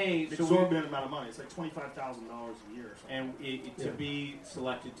to pay an exorbitant amount of money. It's like $25,000 a year or something. And to be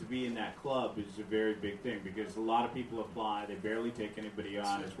selected to be in that club is a very big thing because a lot of people apply. They barely take anybody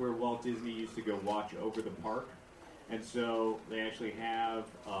on. It's where Walt Disney used to go watch over the park. And so they actually have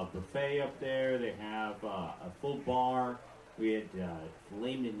a buffet up there. They have a full bar. We had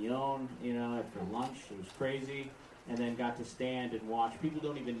filet mignon, for lunch. It was crazy. And then got to stand and watch. People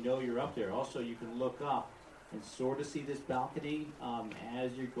don't even know you're up there. Also, you can look up and sort of see this balcony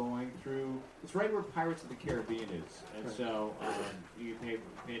as you're going through. It's right where Pirates of the Caribbean is. And so you can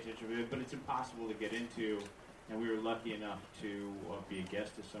pay attention to it. But it's impossible to get into. And we were lucky enough to be a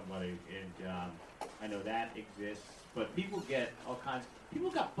guest of somebody. And I know that exists. But people get all kinds. People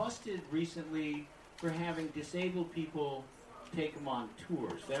got busted recently for having disabled people take them on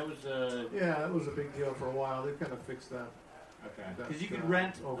tours. That was that was a big deal for a while. They've kind of fixed that. Okay. Because you could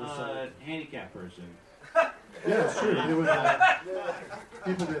rent a handicapped person. Yeah, it's true. They would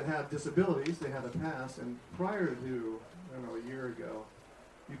people that have disabilities. They had a pass, and prior to a year ago,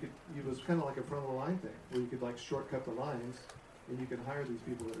 it was kind of like a front of the line thing where you could like shortcut the lines, and you could hire these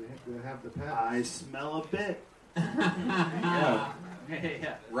people that have the pass. I smell a bit. Yeah.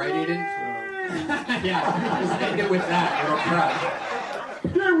 Right, Eden? Yeah, just end it with that. It'll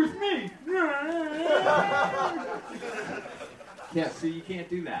crush. You're with me. Yeah, see, you can't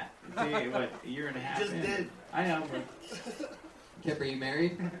do that. See, what, a year and a half just in. did. I know, but... Kip, are you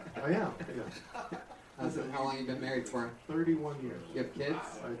married? I am, yeah. How long have you been married for? 31 years. You have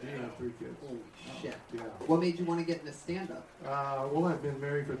kids? I do have 3 kids. Holy shit. Yeah. What made you want to get into stand-up? Well, I've been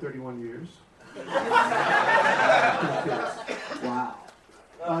married for 31 years. Wow.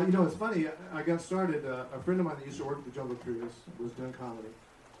 It's funny. I got started. A friend of mine that used to work at the Jungle Cruise was doing comedy,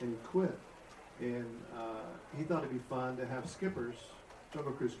 and he quit. And he thought it'd be fun to have skippers,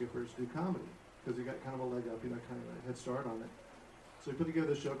 Jungle Cruise skippers, do comedy because he got kind of a leg up, kind of a head start on it. So he put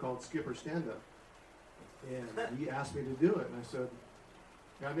together a show called Skipper Stand Up, and he asked me to do it, and I said,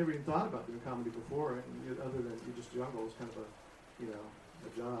 I never even thought about doing comedy before, other than you just jungle. It was kind of a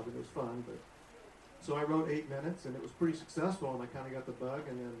job, and it was fun, but. So I wrote 8 minutes, and it was pretty successful, and I kind of got the bug,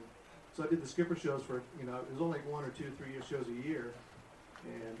 and then, so I did the skipper shows for, it was only like 1 or 2, 3 shows a year,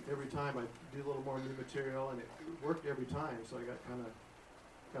 and every time I do a little more new material, and it worked every time, so I got kind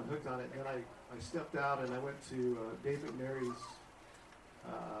of hooked on it, and then I stepped out, and I went to Dave McNary's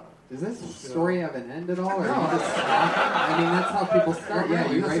Does this story have an end at all? Or no. That's how people start. Yeah,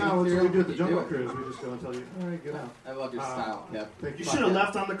 that's how we do at the Jungle Cruise. We just go and tell you, all right, get out. I love your style, Kip. You should have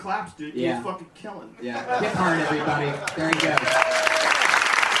left on the claps, dude. Yeah. You were fucking killing. Yeah, Kip Hart, everybody. There you go.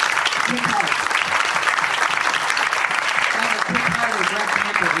 Kip Hart. Kip Hart is Brett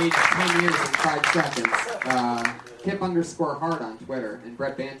Panther, age 10 years and 5 seconds. Kip_Hart on Twitter, and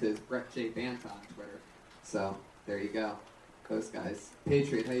Brett Banta is Brett J. Banta on Twitter. So, there you go. Those guys.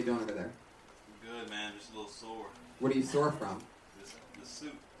 Patriot, how you doing over there? Good, man. Just a little sore. What are you sore from? The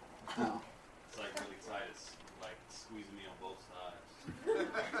suit. Oh. It's like really tight. It's like squeezing me on both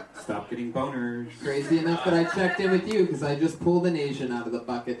sides. Stop getting boners. Crazy enough that I checked in with you because I just pulled an Asian out of the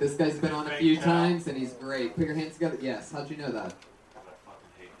bucket. This guy's been on a few times and he's great. Put your hands together. Yes. How'd you know that?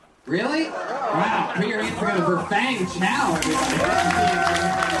 Really? Wow. Put your hands together for Fang Chow,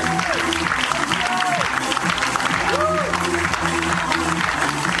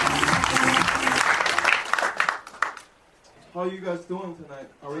 How you guys doing tonight?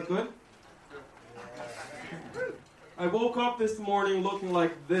 Are we good? I woke up this morning looking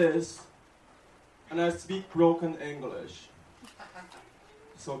like this, and I speak broken English.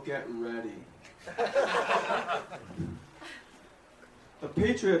 So get ready. The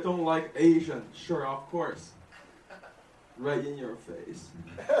Patriot don't like Asian, sure, of course. right in your face.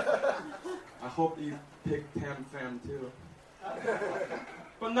 I hope you pick Tam Fam too.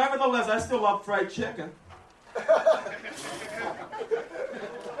 But nevertheless, I still love fried chicken.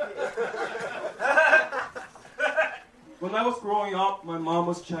 When I was growing up, my mom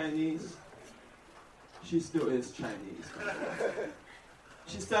was Chinese. She still is Chinese.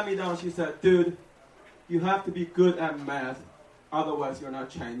 She sat me down, she said, dude, you have to be good at math, otherwise you're not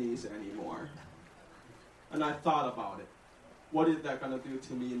Chinese anymore. And I thought about it. What is that gonna do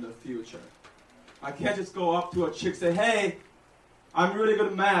to me in the future? I can't just go up to a chick and say, hey, I'm really good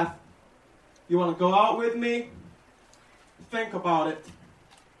at math. You wanna go out with me? Think about it.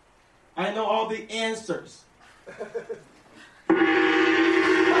 I know all the answers.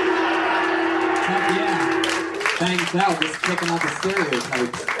 Yeah. Thanks out, just checking out the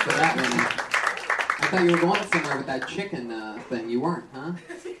stereotypes for that minute. I thought you were going somewhere with that chicken thing. You weren't, huh?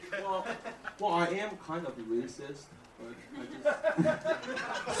 Well, I am kind of racist, but I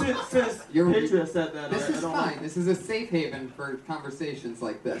just... since Patriot said that, this is fine. This is a safe haven for conversations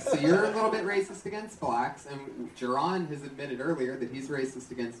like this. So you're a little bit racist against blacks, and Jaron has admitted earlier that he's racist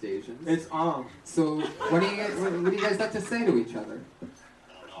against Asians. It's on. So what do you guys have to say to each other? I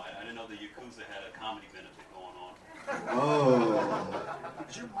don't know. I didn't know the Yakuza had a comedy benefit going on. Oh.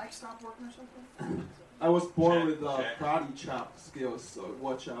 Did your mic stop working or something? I was born with karate chop skills, so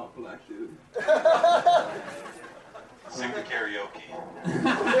watch out, black dude. Sing the karaoke.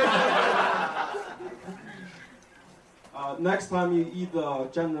 Next time you eat the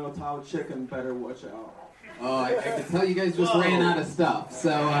General Tao chicken, better watch out. Oh, I can tell you guys just ran out of stuff, so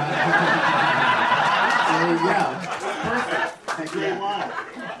there you go. Perfect. Yeah.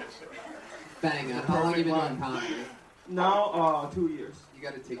 Bang, how long have you been doing comedy? Now, 2 years. You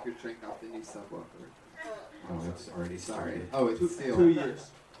gotta take your drink off the new subwoofer. Oh, it's already started. Oh, it's sealed. 2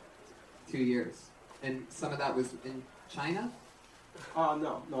 years. 2 years. And some of that was in China?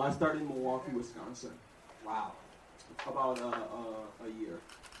 No, I started in Milwaukee, Wisconsin. Wow. About a year.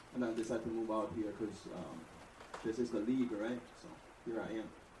 And I decided to move out here because this is the league, right? So here I am.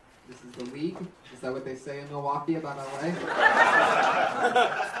 This is the league? Is that what they say in Milwaukee about LA?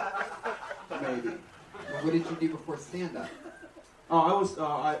 Maybe. Well, what did you do before stand-up?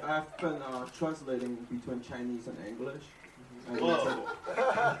 I've been translating between Chinese and English. Whoa.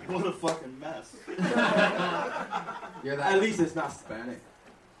 What a fucking mess. At least it's not Hispanic.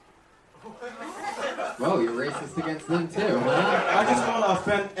 Whoa, you're racist against them too, huh? I just want to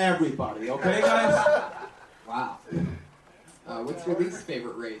offend everybody, okay, guys? Wow. What's your least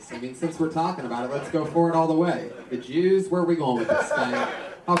favorite race? I mean, since we're talking about it, let's go for it all the way. The Jews, where are we going with this thing?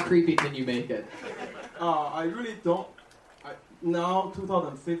 How creepy can you make it? I really don't. Now,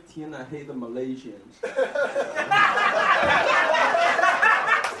 2015, I hate the Malaysians.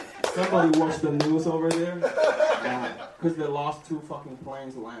 Somebody watched the news over there? Because they lost 2 fucking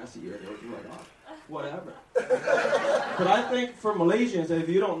planes last year. They were just like, oh, whatever. But I think for Malaysians, if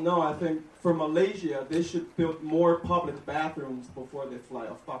you don't know, I think for Malaysia, they should build more public bathrooms before they fly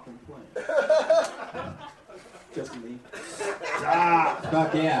a fucking plane. Just me.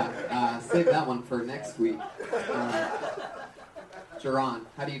 Fuck yeah. Save that one for next week. Jaron,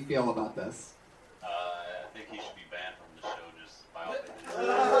 how do you feel about this? I think he should be banned from the show just by all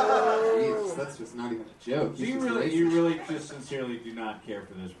Jeez, that's just not even a joke. So you really just sincerely do not care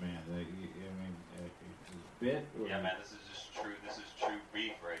for this man. I mean, his bit? Or? Yeah, man, this is true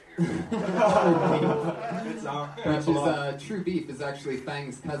beef right here. It's true beef is actually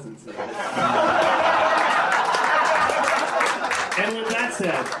Fang's cousin. So. And with that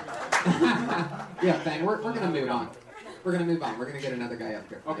said, yeah, Fang, we're gonna move on. We're gonna move on. We're gonna get another guy up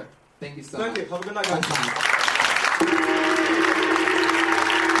here. Okay. Thank you so much. Thank you. Have a good night, guys.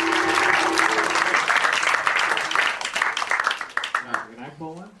 Can I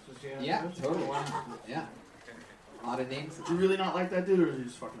pull one? Yeah, totally. Yeah. A lot of names. Do you really not like that dude, or are you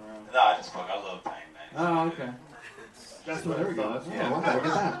just fucking around? No, I love Tang, man. Oh, okay. That's what there we go. Yeah, look at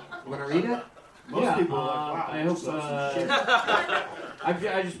that. You want to read it? Most people are like, wow. I hope.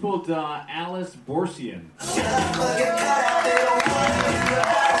 I just pulled Alice Borsian.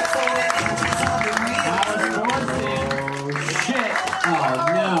 Oh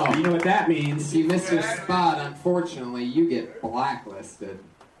no! You know what that means? You missed your spot. Unfortunately, you get blacklisted.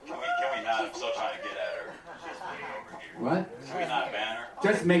 Can we not? I'm still trying to get at her. She's over here. What? Can we not ban her?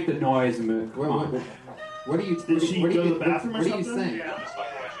 Just make the noise and move. What are you? Did she go to the bathroom or what something? What are you saying? Yeah, just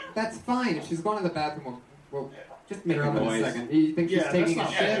fucking with you. That's fine. If she's going to the bathroom, we'll just make her a up in a noise. second. You think she's taking a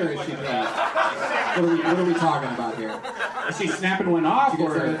shit, or is she peeing? What are we talking about here? Is she snapping one off, You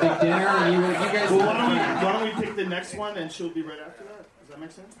guys or have a big dinner, and you guys. Well, why don't we pick the next one, and she'll be right after that? Does that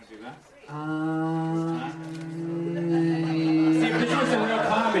make sense? do that?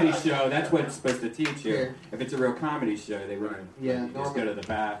 show, that's what it's supposed to teach you. Here. If it's a real comedy show, they wouldn't just go to the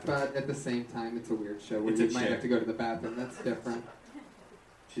bathroom. But at the same time, it's a weird show where It's you a might chick. have to go to the bathroom. That's different.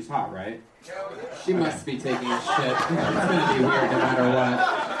 She's hot, right? She must be taking a shit. It's going to be weird no matter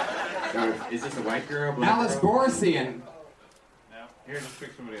what. Is this a white girl? Black Alice girl? Borsian. No. Here, just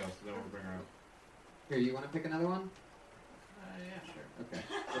pick somebody else, then we'll bring her up. Here, you want to pick another one? Yeah, sure. Okay.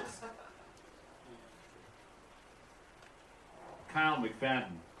 Kyle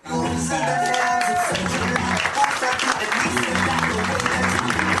McFadden.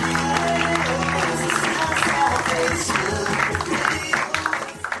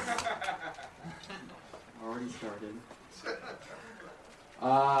 Already started.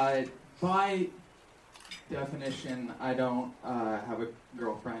 By definition, I don't have a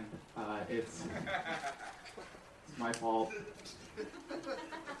girlfriend. It's my fault.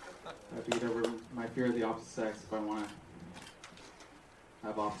 I beat over my fear of the opposite sex if I want to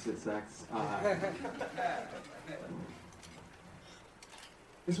have opposite sex.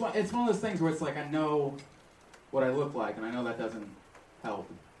 It's one of those things where it's like I know what I look like, and I know that doesn't help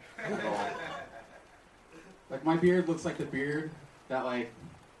at all. Like my beard looks like the beard that like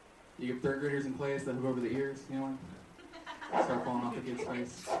you give third graders in plays that hook over the ears, you know, start falling off the kid's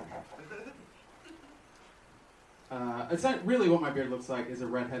face. It's not really what my beard looks like. Is a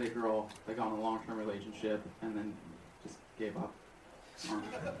redheaded girl like on a long-term relationship and then just gave up. And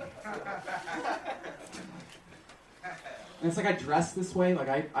it's like I dress this way. Like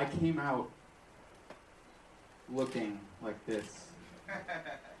I came out looking like this.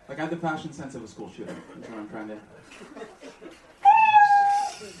 Like I have the fashion sense of a school shooter. That's what I'm trying to.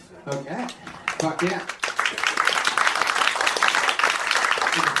 Okay. Fuck yeah.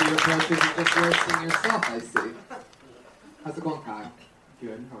 The approach isn't just roasting yourself, I see. How's it going, Kyle?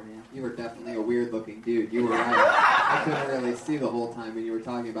 Good. How are you? You were definitely a weird-looking dude. You were right. I couldn't really see the whole time when you were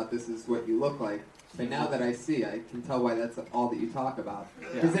talking about this is what you look like. But now that I see, I can tell why that's all that you talk about.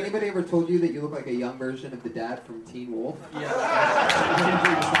 Yeah. Has anybody ever told you that you look like a young version of the dad from Teen Wolf? Yeah.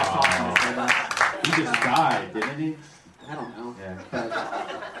 He just died, didn't he? I don't know. Yeah. But,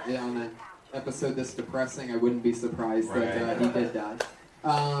 yeah, on an episode this depressing, I wouldn't be surprised that he did die.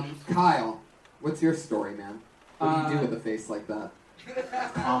 Kyle, what's your story, man? What do you do with a face like that?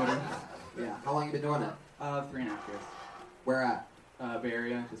 Comedy. Yeah. How long you been doing it? 3.5 years. Where at? Bay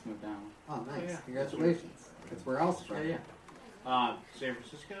Area. Just moved down. Oh, nice. yeah. Congratulations. That's where else from. Yeah. San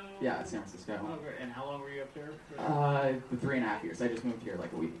Francisco? Yeah, San Francisco. Oh, great. And how long were you up there? The 3.5 years. I just moved here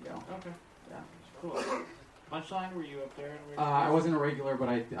like a week ago. Okay. Yeah. Cool. Punchline, were you up there? I wasn't a regular, but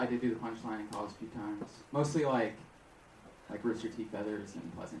I did do the punchline in college a few times. Mostly like Rooster Teeth Feathers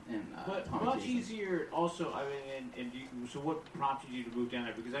and Pleasant and But Tommy much Jason. easier also, I mean, so what prompted you to move down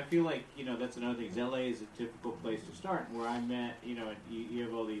there? Because I feel like, that's another thing. LA is a difficult place to start. Where I met, you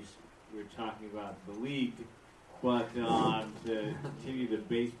have all these, we were talking about the league, but to continue the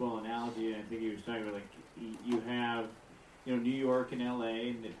baseball analogy, and I think he was talking about, like, you have, New York and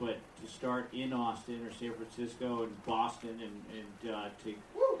LA, but to start in Austin or San Francisco and Boston and to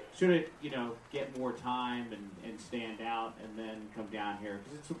sort of, get more time and stand out and then come down here.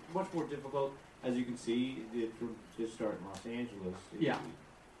 Because it's much more difficult, as you can see, to start in Los Angeles. Yeah.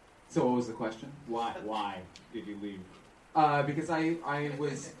 So what was the question? Why did you leave? Because I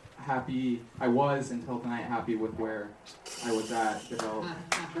was happy. I was until tonight happy with where I was at.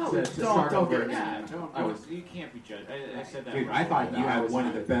 To start over again. You can't be judged. I said that. Dude, I thought you had one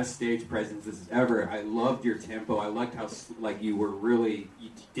of the best stage presences ever. I loved your tempo. I liked how you were really. You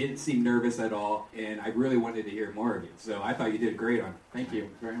didn't seem nervous at all, and I really wanted to hear more of it. So I thought you did great on it. Thank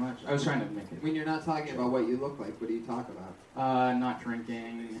you very much. I was trying to make it. When you're not talking about what you look like, what do you talk about? Not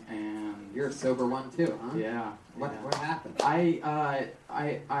drinking and. You're a sober one too, huh? Yeah. What happened? I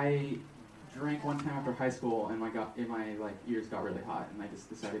drank one time after high school, and my ears got really hot, and I just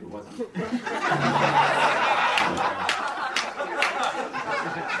decided it wasn't.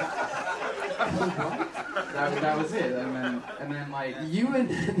 that was it, and then like you and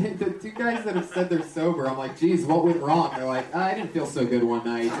the two guys that have said they're sober, I'm like, geez, what went wrong? They're like, I didn't feel so good one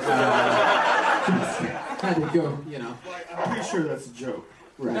night. Had to go, I'm pretty sure that's a joke.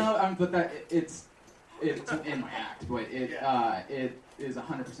 Right. No, but it's in my act, but it is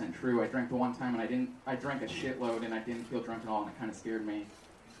 100% true. I drank the one time, and I drank a shitload, and I didn't feel drunk at all, and it kind of scared me.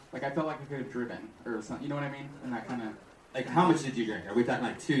 Like, I felt like I could have driven, or something, you know what I mean? And that kind of... Like, how much did you drink? Are we talking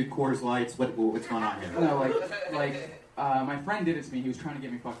like 2 Coors Lights? What's going on here? No, my friend did it to me. He was trying to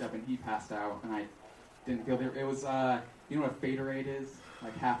get me fucked up, and he passed out, and I didn't feel there. It was, you know what a Faderade is?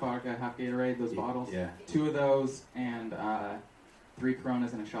 Like half vodka, half Gatorade, those bottles? Yeah. 2 of those, and 3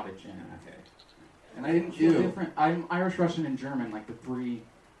 Coronas and a shot of gin. Okay. And I didn't feel different. I'm Irish, Russian, and German, like the 3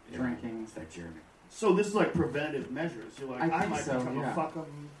 drinking. It's that Jeremy. So this is like preventative measures. You're like, I might become a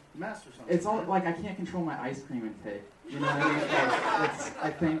fucking mess or something. It's all like I can't control my ice cream intake. You know what I mean?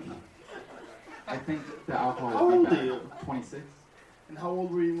 Like, I think the alcohol. How old are you? 26. And how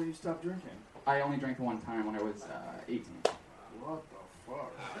old were you when you stopped drinking? I only drank one time when I was 18. What the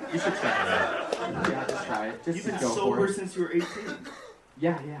fuck? You should try it. Yeah, just try it. Just You've been go sober for it. since you were 18?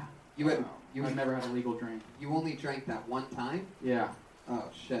 Yeah. I've never had a legal drink. You only drank that one time? Yeah. Oh,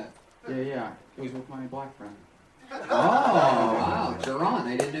 shit. Yeah. It was with my black friend. Oh, wow. Jerron,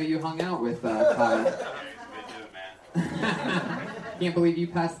 I didn't know you hung out with Kyle. Me too, man. Can't believe you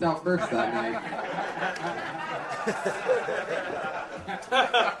passed out first that night.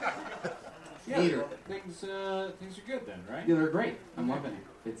 Yeah, things are good then, right? Yeah, they're great. I'm loving it.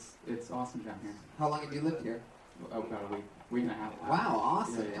 It's awesome down here. How long have you lived here? About a week and a half. Wow,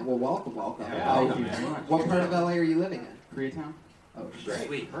 awesome. Yeah. Well, welcome. Yeah, thank you very much. What part of LA are you living in? Koreatown. Oh, shit.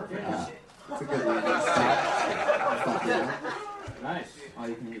 Sweet. Perfect. That's a good landing spot. Nice. All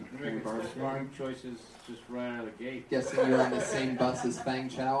you can eat. You're making strong choices just right out of the gate. Guessing you're on the same bus as Fang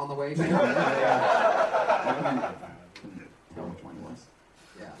Chow on the way here? I couldn't tell which one it was.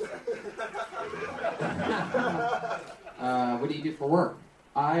 Yeah. What do you do for work?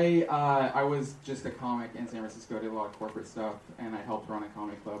 I was just a comic in San Francisco. I did a lot of corporate stuff, and I helped run a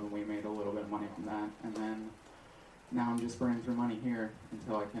comedy club, and we made a little bit of money from that. And then now I'm just burning through money here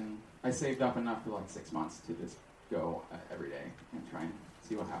until I can. I saved up enough for like 6 months to just go every day and try and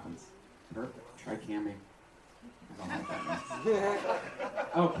see what happens. Perfect. Try camming. I don't know what that means.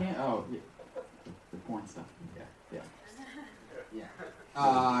 Oh, yeah. The porn stuff. Yeah.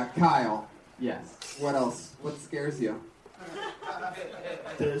 Kyle. Yes. What else? What scares you?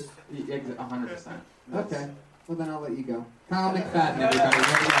 This. 100%. Okay. Well, then I'll let you go. Kyle McFadden, everybody. What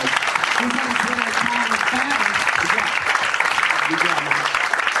do you guys? Who's on Twitter at Kyle McFadden? Good job, man.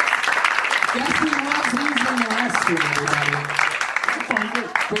 Guess who loves using the restroom, everybody?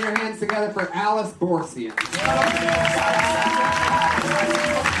 Put your hands together for Alice Borsian.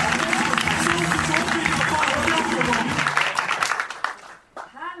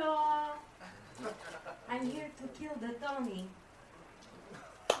 Hello. I'm here to kill the Tony.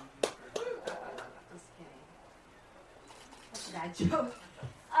 Just kidding. What's that joke?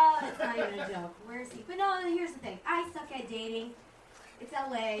 It's not even a joke. Where is he? But no, here's the thing. I suck at dating. It's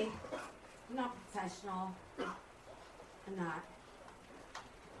LA. I'm not professional. I'm not.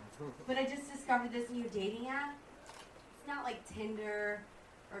 But I just discovered this new dating app. It's not like Tinder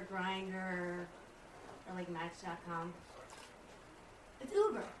or Grindr or like Match.com. It's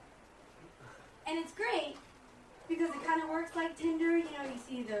Uber. And it's great because it kind of works like Tinder. You know, you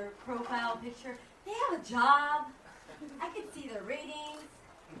see their profile picture. They have a job. I could see their ratings.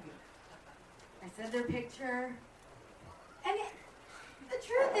 I said their picture. And the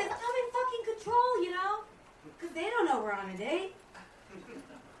truth is, I'm in fucking control, you know? Because they don't know we're on a date.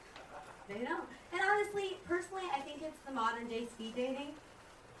 They don't. And honestly, personally, I think it's the modern day speed dating.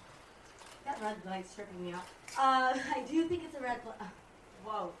 That red light's tripping me out. I do think it's a red light.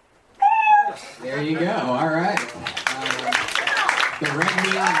 Whoa. There you go. All right. The red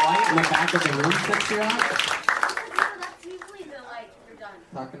neon light in the back of the room sets you out. That's usually the light you're done.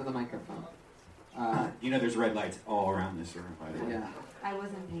 Talking to the microphone. There's red lights all around this room, by the way. Yeah. I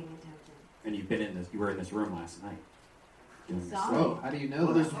wasn't paying attention. And you were in this room last night. Sorry. Whoa, how do you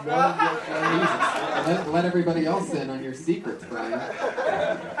know There's that? Let everybody else in on your secrets, Brian.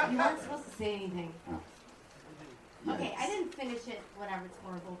 You weren't supposed to say anything. Oh. Okay, I didn't finish it. Whatever, it's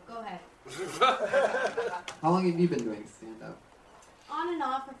horrible. Go ahead. How long have you been doing stand-up? On and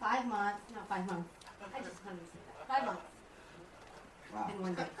off for 5 months. No, 5 months. I just wanted to say that. 5 months. Wow. In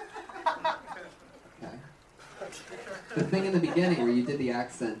one day. Okay. The thing in the beginning where you did the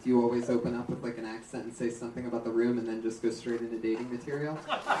accent, you always open up with like an accent and say something about the room and then just go straight into dating material?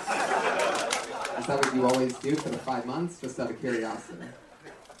 Is that what you always do for the 5 months? Just out of curiosity.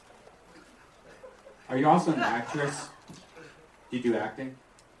 Are you also an actress? Do you do acting?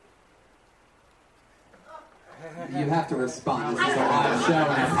 You have to respond. This is a live show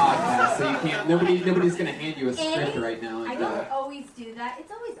and a podcast, so you can't. Nobody's going to hand you a script right now. I don't always do that.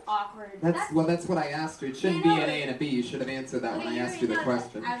 It's always awkward. That's what I asked you. It shouldn't be an A and a B. You should have answered that when I asked you the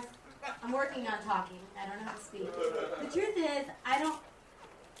question. I'm working on talking. I don't know how to speak. The truth is, I don't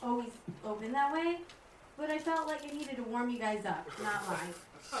always open that way, but I felt like I needed to warm you guys up, not lie.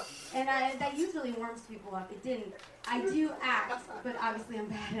 And that usually warms people up. It didn't. I do act, but obviously I'm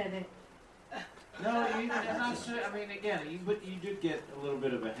bad at it. No, I mean, again, but you did get a little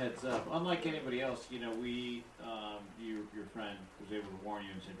bit of a heads up. Unlike anybody else, you know, your friend was able to warn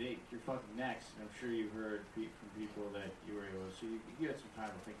you and said, "Hey, you're fucking next." And I'm sure you heard from people that you were able to. So you had some time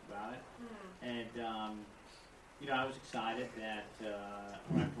to think about it. And you know, I was excited that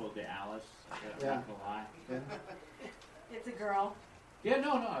when I pulled to Alice, I'm not gonna lie. It's a girl. Yeah,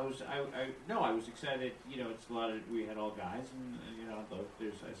 no, I was excited. You know, it's a lot of we had all guys, and you know,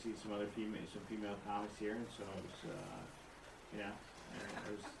 I see some female comics here, and so I was, you know,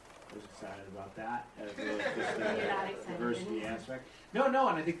 I was excited about that. You're not excited. Diversity aspect. No, and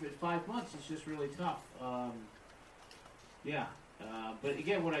I think that 5 months is just really tough. But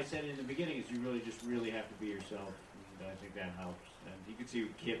again, what I said in the beginning is you really have to be yourself, and I think that helps. And you can see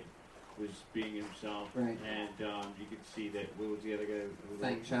Kip was being himself, right. And you could see that. What was the other guy?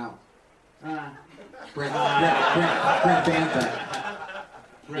 Thank Chow. Brent Bantha.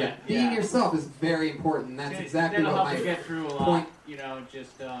 Yeah, being yourself is very important. That's exactly what my get through a lot, point. You know,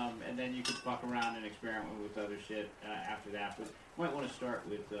 just and then you could fuck around and experiment with other shit after that. But you might want to start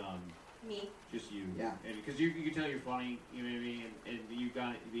with me, just you, yeah, and because you can tell you're funny, you know what I mean, and you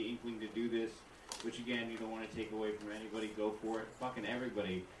got the inkling to do this, which again you don't want to take away from anybody. Go for it, fucking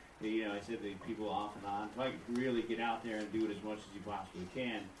everybody. You know, I said the people off and on. Like, really get out there and do it as much as you possibly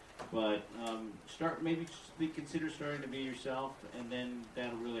can. But consider starting to be yourself, and then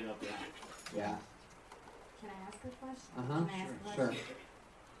that'll really help you out. Yeah. Can I ask a question? Uh-huh. Can I ask a question? Sure.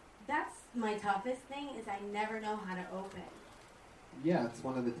 That's my toughest thing is I never know how to open. Yeah, it's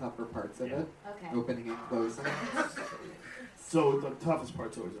one of the tougher parts of it. Okay. Opening and closing. So the toughest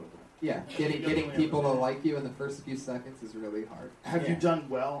part's always opening. Yeah, getting people to like you in the first few seconds is really hard. Have you done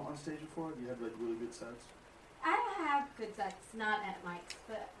well on stage before? Have you had like really good sets? I have good sets, not at mics,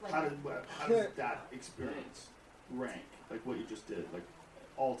 but like. How does that experience rank? Like what you just did, like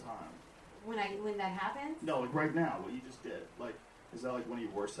all time. When that happens? No, like right now, what you just did. Like, is that like one of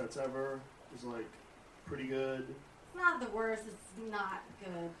your worst sets ever? Is like pretty good. It's not the worst. It's not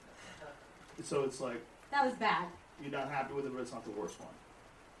good. So it's like. That was bad. You're not happy with it, but it's not the worst one.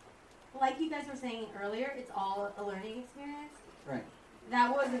 Like you guys were saying earlier, it's all a learning experience. Right. That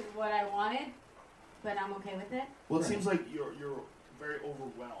wasn't what I wanted, but I'm okay with it. Well, it seems like you're very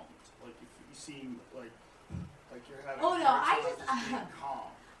overwhelmed. Like you seem like you're having. Oh no, I just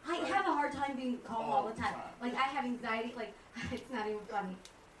calm. I have a hard time being calm all the time. Like I have anxiety. Like it's not even funny.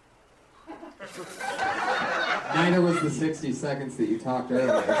 Neither was the 60 seconds that you talked earlier.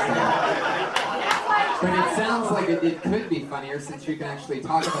 So. But it sounds like it could be funnier since you can actually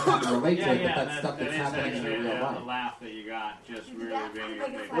talk about that and relate to it, but that's stuff that's happening in real life. The laugh that you got just really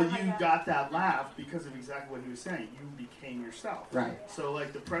big. Well, you got that laugh because of exactly what he was saying. You became yourself. Right. So,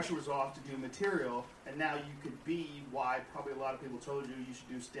 like, the pressure was off to do material, and now you could be why probably a lot of people told you should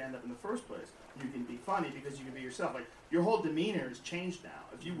do stand-up in the first place. You can be funny because you can be yourself. Like, your whole demeanor has changed now.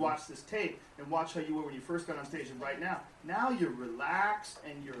 If you watch this tape and watch how you were when you first got on stage and right now you're relaxed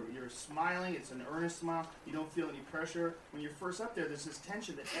and you're smiling. It's an earnest smile. You don't feel any pressure. When you're first up there, there's this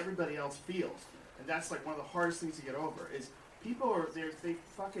tension that everybody else feels. And that's like one of the hardest things to get over is people they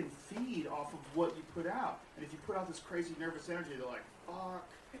fucking feed off of what you put out. And if you put out this crazy nervous energy, they're like, fuck.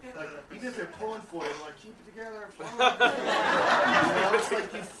 Like, even if they're pulling for you, they're like, keep it together. It's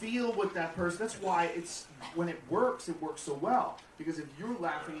like you feel what that person. That's why it's when it works so well. Because if you're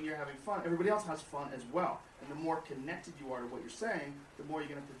laughing and you're having fun, everybody else has fun as well. And the more connected you are to what you're saying, the more you're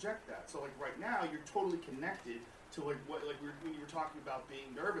going to project that. So like right now, you're totally connected to like what when you were talking about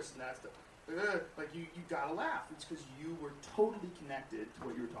being nervous and that stuff. Like you gotta laugh. It's because you were totally connected to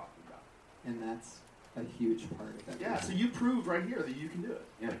what you were talking about. And that's a huge part of it. Yeah, so you proved right here that you can do it.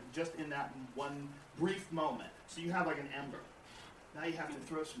 Yeah. Like, just in that one brief moment. So you have like an ember. Now you have to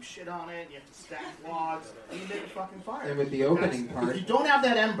throw some shit on it, you have to stack logs, and you make a fucking fire. And with the opening part... If you don't have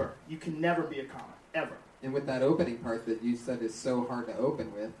that ember, you can never be a comic. Ever. And with that opening part that you said is so hard to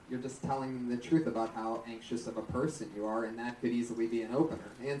open with, you're just telling them the truth about how anxious of a person you are, and that could easily be an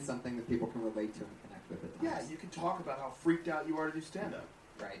opener, and something that people can relate to and connect with at times. Yeah, you can talk about how freaked out you are to do stand-up.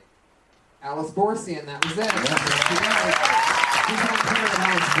 Right. Alice Borsian, that was it.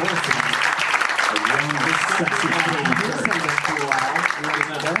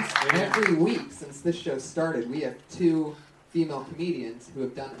 Every week since this show started, we have 2 female comedians who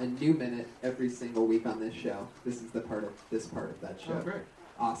have done a new minute every single week on this show. This is part of that show. Oh, great.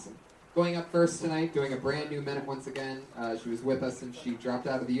 Awesome. Going up first tonight, doing a brand new minute once again. She was with us and she dropped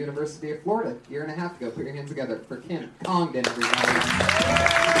out of the University of Florida a year and a half ago. Put your hands together for Kim Congdon, everybody.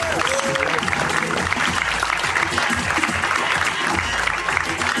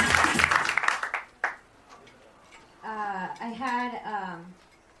 I had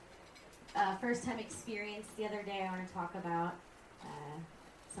first time experience the other day. I want to talk about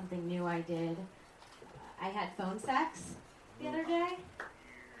something new I did. I had phone sex the other day.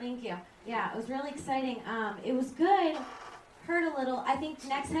 Thank you. Yeah, it was really exciting. It was good. Hurt a little. I think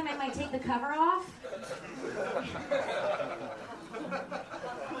next time I might take the cover off.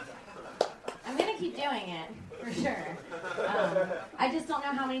 I'm going to keep doing it, for sure. I just don't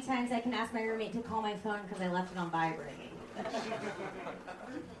know how many times I can ask my roommate to call my phone because I left it on vibrating.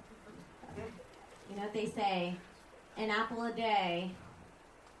 You know what they say? An apple a day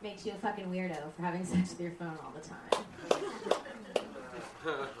makes you a fucking weirdo for having sex with your phone all the time.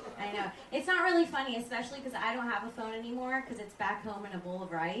 I know. It's not really funny, especially because I don't have a phone anymore because it's back home in a bowl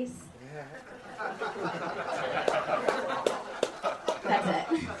of rice. That's it.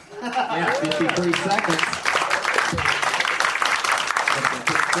 Yeah, 53 seconds.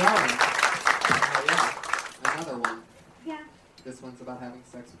 Another one. Yeah. This one's about having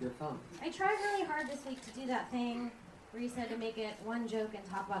sex with your phone. I tried really hard this week to do that thing where you said to make it one joke and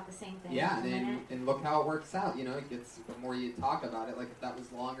talk about the same thing. Yeah, and look how it works out. You know, it gets, the more you talk about it, like if that was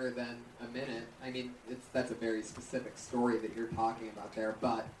longer than a minute, I mean, that's a very specific story that you're talking about there,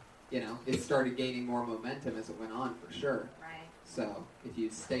 but, you know, it started gaining more momentum as it went on, for sure. Right. So, if you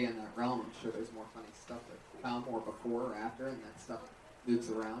stay in that realm, I'm sure there's more funny stuff to come, or before or after, and that stuff moves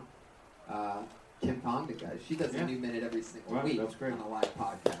around. Kim Congdon, guys, she does a new minute every single week on a live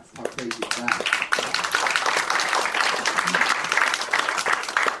podcast. How crazy is that?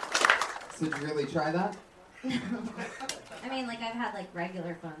 So did you really try that? I mean, like, I've had, like,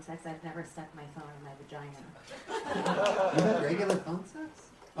 regular phone sex. I've never stuck my phone in my vagina. You had regular phone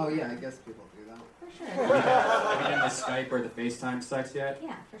sex? Oh, yeah, I guess people do that. For sure. Have you done the Skype or the FaceTime sex yet?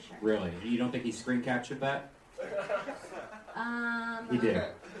 Yeah, for sure. Really? You don't think he screen captured that? He did.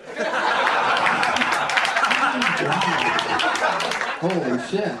 Holy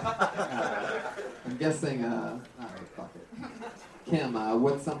shit. I'm guessing, alright, fuck it. Kim,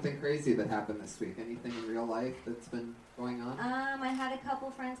 what's something crazy that happened this week? Anything in real life that's been going on? I had a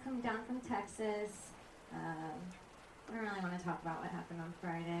couple friends come down from Texas. I don't really want to talk about what happened on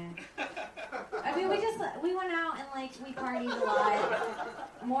Friday. I mean, we went out and, like, we partied a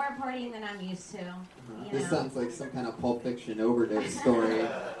lot. More partying than I'm used to. This sounds like some kind of Pulp Fiction overdose story. It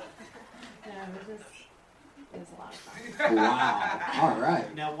was a lot of fun. Wow. All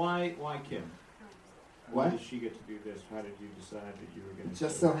right. Now, why Kim? What? Why did she get to do this? How did you decide that you were going to? It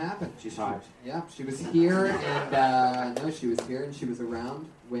just so happened. She's hot. Yeah, she was here, and she was here, and she was around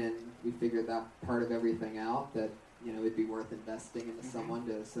when we figured that part of everything out. That, you know, it'd be worth investing into someone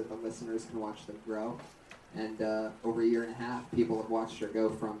so the listeners can watch them grow. And over a year and a half, people have watched her go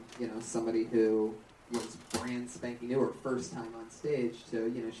from, you know, somebody who was brand spanking new, her first time on stage, to,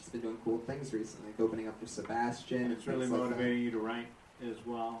 you know, she's been doing cool things recently, like opening up for Sebastian. And it's really motivating you to write as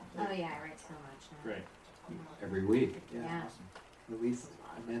well. Oh yeah, I write so much now. Great. Every week. Yeah. Awesome. At least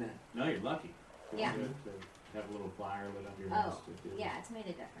a minute. No, you're lucky. Yeah. To have a little flyer lit under your Oh, house. yeah, it's made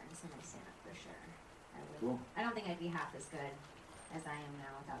a difference in my stand-up for sure. Cool. I don't think I'd be half as good as I am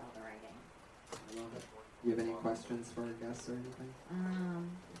now without all the writing. I love it. Do you have any questions for our guests or anything?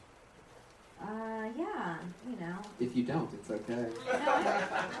 Yeah, you know. If you don't, it's okay.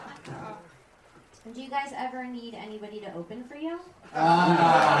 Do you guys ever need anybody to open for you?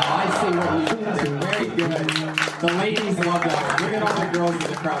 I see what you do. Very good. The ladies love that. Look at all the girls in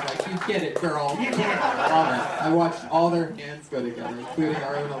the crowd. Like, you get it, girl. You get it. Love it. I watched all their hands go together, including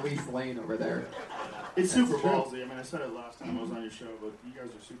our own Elise Lane over there. It's super ballsy. I mean, I said it last time I was on your show, but you guys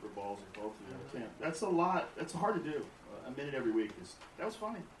are super ballsy, both of you. I can't. That's a lot. That's hard to do. A minute every week that was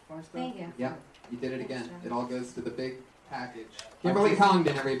funny. Funny stuff. Thank you. Yeah, you did it again. It all goes to the big package. Kimberly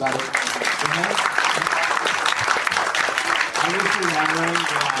Congdon, everybody. I was remembering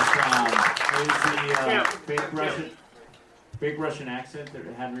that fake Russian accent that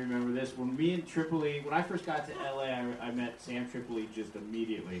I had to remember this. When I first got to LA, I met Sam Tripoli just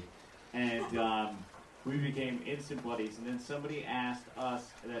immediately. And we became instant buddies. And then somebody asked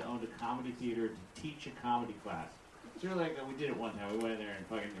us that owned a comedy theater to teach a comedy class. So we did it one time. We went in there and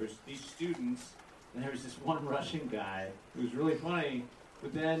there was these students, and there was this one Russian guy who was really funny.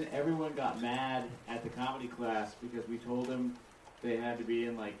 But then everyone got mad at the comedy class because we told them they had to be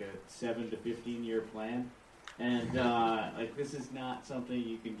in like a 7 to 15 year plan. And this is not something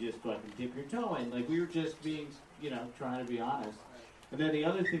you can just fucking dip your toe in. Like, we were just being, trying to be honest. And then the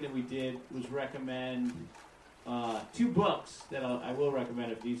other thing that we did was recommend 2 books that I will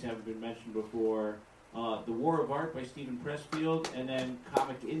recommend if these haven't been mentioned before. The War of Art by Stephen Pressfield, and then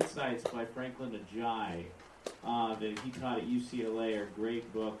Comic Insights by Franklin Ajayi that he taught at UCLA are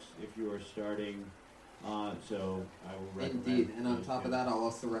great books if you are starting So I will recommend. Indeed, and on top of that, I'll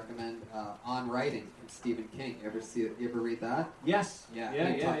also recommend On Writing from Stephen King. You ever read that? Yes.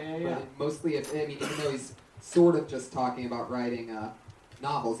 Yeah. Mostly, even though he's sort of just talking about writing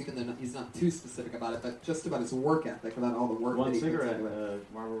novels, even though he's not too specific about it, but just about his work ethic, about all the work One that he cigarette, puts into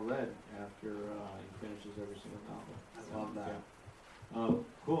it. Marlboro Red, after he finishes every single novel. I love that. Yeah.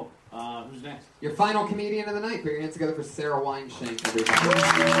 Cool. Who's next? Your final comedian of the night. Put your hands together for Sarah Weinshank, everybody.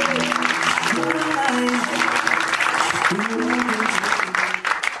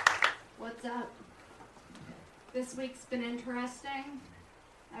 What's up? This week's been interesting.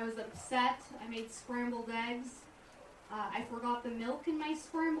 I was upset. I made scrambled eggs. I forgot the milk in my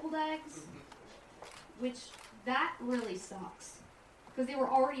scrambled eggs, which that really sucks because they were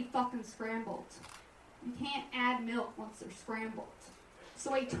already fucking scrambled. You can't add milk once they're scrambled.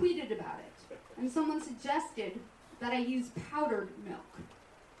 So I tweeted about it, and someone suggested that I use powdered milk.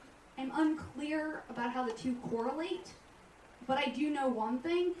 I'm unclear about how the two correlate, but I do know one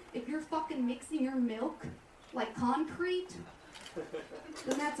thing. If you're fucking mixing your milk like concrete,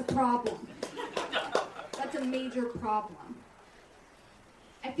 then that's a problem. That's a major problem.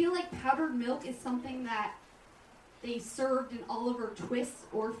 I feel like powdered milk is something that they served in Oliver Twist's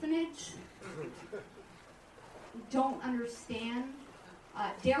orphanage. Don't understand.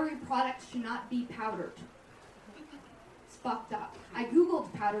 Dairy products should not be powdered. It's fucked up. I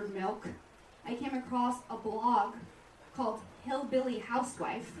googled powdered milk. I came across a blog called Hillbilly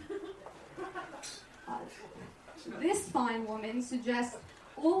Housewife. This fine woman suggests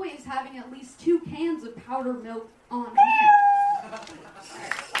always having at least 2 cans of powdered milk on hand.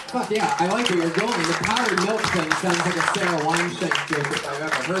 Fuck yeah, I like where you're going. The powdered milk thing sounds like a Sarah Weinshank joke if I've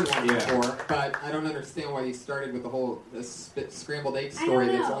ever heard one before, but I don't understand why you started with the whole scrambled egg story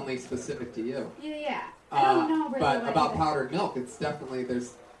that's only specific to you. Yeah. I don't know really but about powdered milk, there's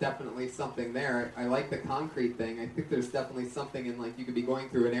definitely something there. I like the concrete thing. I think there's definitely something in, like, you could be going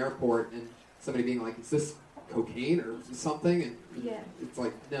through an airport and somebody being like, is this cocaine or something? And it's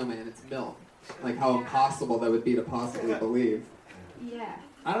like, no man, it's milk. Like, how impossible that would be to possibly believe. Yeah.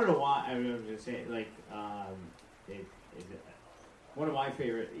 I don't know why. I was going to say, like, one of my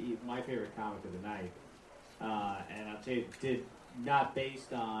favorite comic of the night, and I'll tell you, not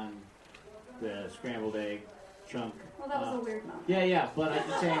based on the scrambled egg chunk. Well, that was a weird moment. Yeah, but I'm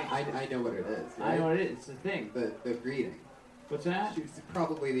just saying. I know what it is. Right? I know what it is. It's the thing. The greeting. What's that? She was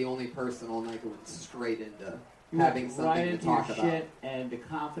probably the only person all night who went straight into having something to talk about. Shit and the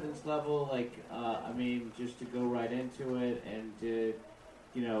confidence level, like, just to go right into it and to,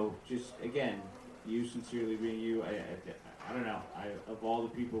 just, again, you sincerely being you, I don't know, of all the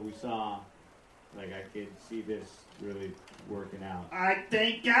people we saw, like, I could see this really working out. I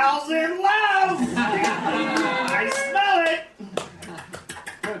think Al's in love! I smell it!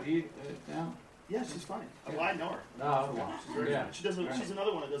 What, do you, now? Yeah, she's funny. I know her. Oh, she's very funny. She does. She's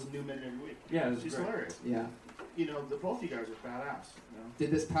another one that does a new minute every week. Yeah, she's hilarious. Yeah. Both you guys are badass.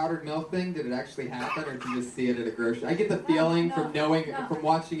 Did this powdered milk thing? Did it actually happen, or did you just see it at a grocery? I get the feeling from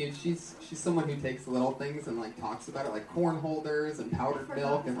watching it. She's someone who takes little things and like talks about it, like corn holders and powdered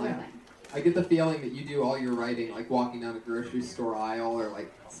milk, and like. I get the feeling that you do all your writing, like walking down a grocery store aisle or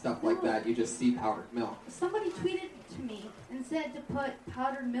like stuff like that. You just see powdered milk. Somebody tweeted to me and said to put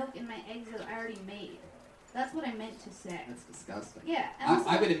powdered milk in my eggs that I already made. That's what I meant to say. That's disgusting. Yeah.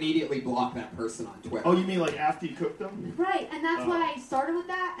 I would immediately block that person on Twitter. Oh, you mean like after you cook them? Right, and that's why I started with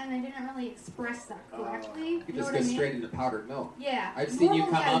that, and I didn't really express that correctly. You just go straight into powdered milk. Yeah. I've seen you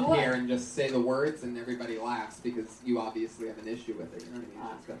come up here and just say the words, and everybody laughs because you obviously have an issue with it. You know what I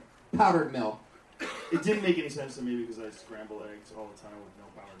mean? Just go, powdered milk. It didn't make any sense to me because I scramble eggs all the time with no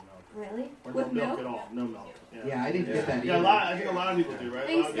powdered milk. Really? Or with no milk at all. No milk. Yeah, I didn't get that either. Yeah, I think a lot of people do, right?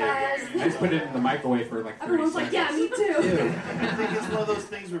 Thanks, guys. I just put it in the microwave for like 30 Everyone's seconds. like, yeah, me too. I think it's one of those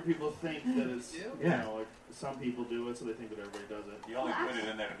things where people think that it's, like some people do it, so they think that everybody does it. You only put it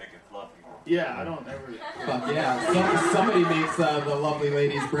in there to make it fluffy. Yeah, I don't ever. Fuck yeah! Somebody makes the lovely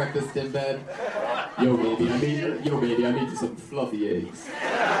ladies breakfast in bed. Yo, baby, I made you some fluffy eggs.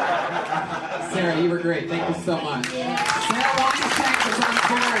 Sarah, you were great. Thank you so much. Sarah Weinshank was on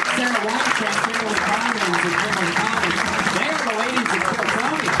Twitter. Sarah Weinshank, Kimberly Commons, and Kimberly Commons. They are the ladies of Kill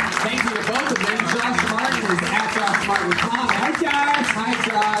Tony. Thank you to both of them. Josh Martin is at Josh Martin Comics. Hi, Josh. Hi,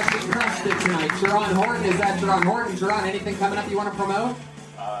 Josh. We crushed it tonight. Jerron Horton is at Jerron Horton. Jerron, anything coming up you want to promote?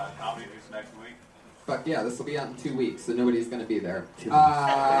 Comedy News next week. Fuck yeah, this will be out in 2 weeks, so nobody's going to be there.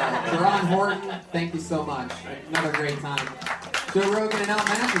 Jerron Horton, thank you so much. Another great time. Joe Rogan and Al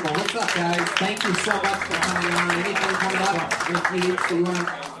Magical, what's up, guys? Thank you so much for coming on. Anything coming up? Any tweets that you want to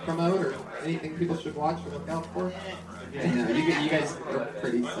promote or anything people should watch or look out for? I know, you guys are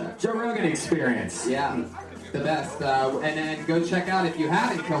pretty set. Joe Rogan Experience. Yeah, the best. And then go check out, if you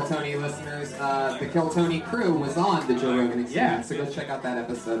haven't, Kill Tony listeners, the Kill Tony crew was on the Joe Rogan Experience, Yeah. so go check out that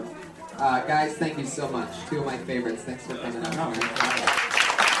episode. Guys, thank you so much. Two of my favorites. Thanks for coming out. That's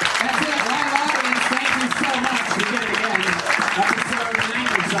it, live audience. Thank you so much. We did it again. Episode 9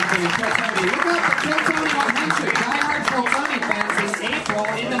 or something of Kill Tony. Look up the Kill Tony 100. Die-hard Kill Tony fans in April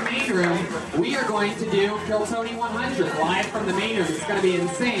in the main room. We are going to do Kill Tony 100 live from the main room. It's going to be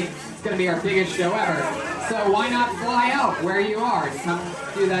insane. It's going to be our biggest show ever. So why not fly out where you are and come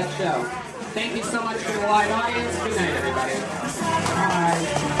do that show? Thank you so much for the live audience. Good night, everybody.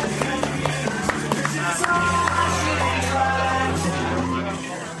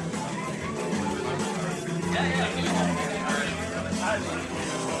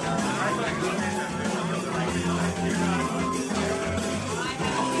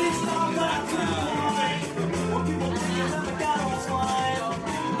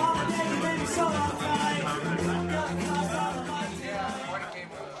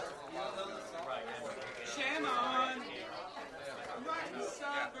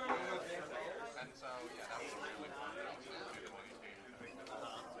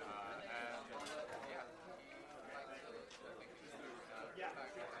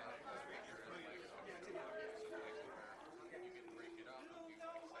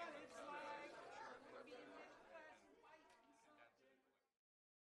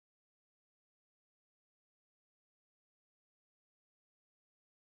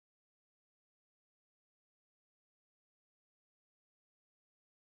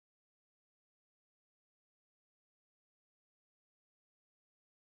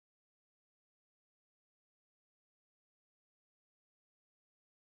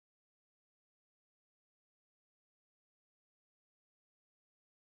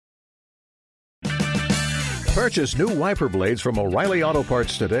 Purchase new wiper blades from O'Reilly Auto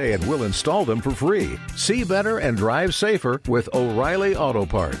Parts today and we'll install them for free. See better and drive safer with O'Reilly Auto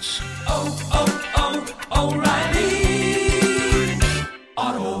Parts. O'Reilly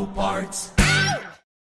Auto Parts.